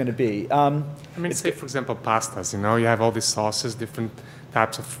first food's going to be. I mean, say for example pastas. You know, you have all these sauces, different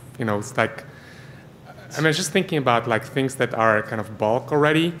types of. You know, it's like. I mean, just thinking about like things that are kind of bulk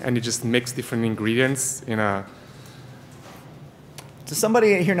already, and you just mix different ingredients in a. Does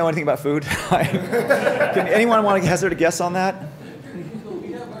somebody here know anything about food? Can anyone want to hazard a guess on that?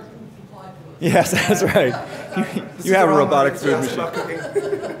 Yes, that's right. You have a robotic food machine.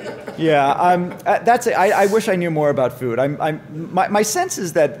 Yeah, that's it. I wish I knew more about food. My sense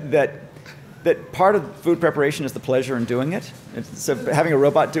is that part of food preparation is the pleasure in doing it. So having a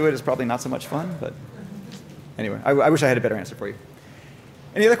robot do it is probably not so much fun. But anyway, I wish I had a better answer for you.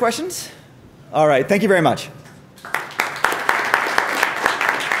 Any other questions? All right. Thank you very much.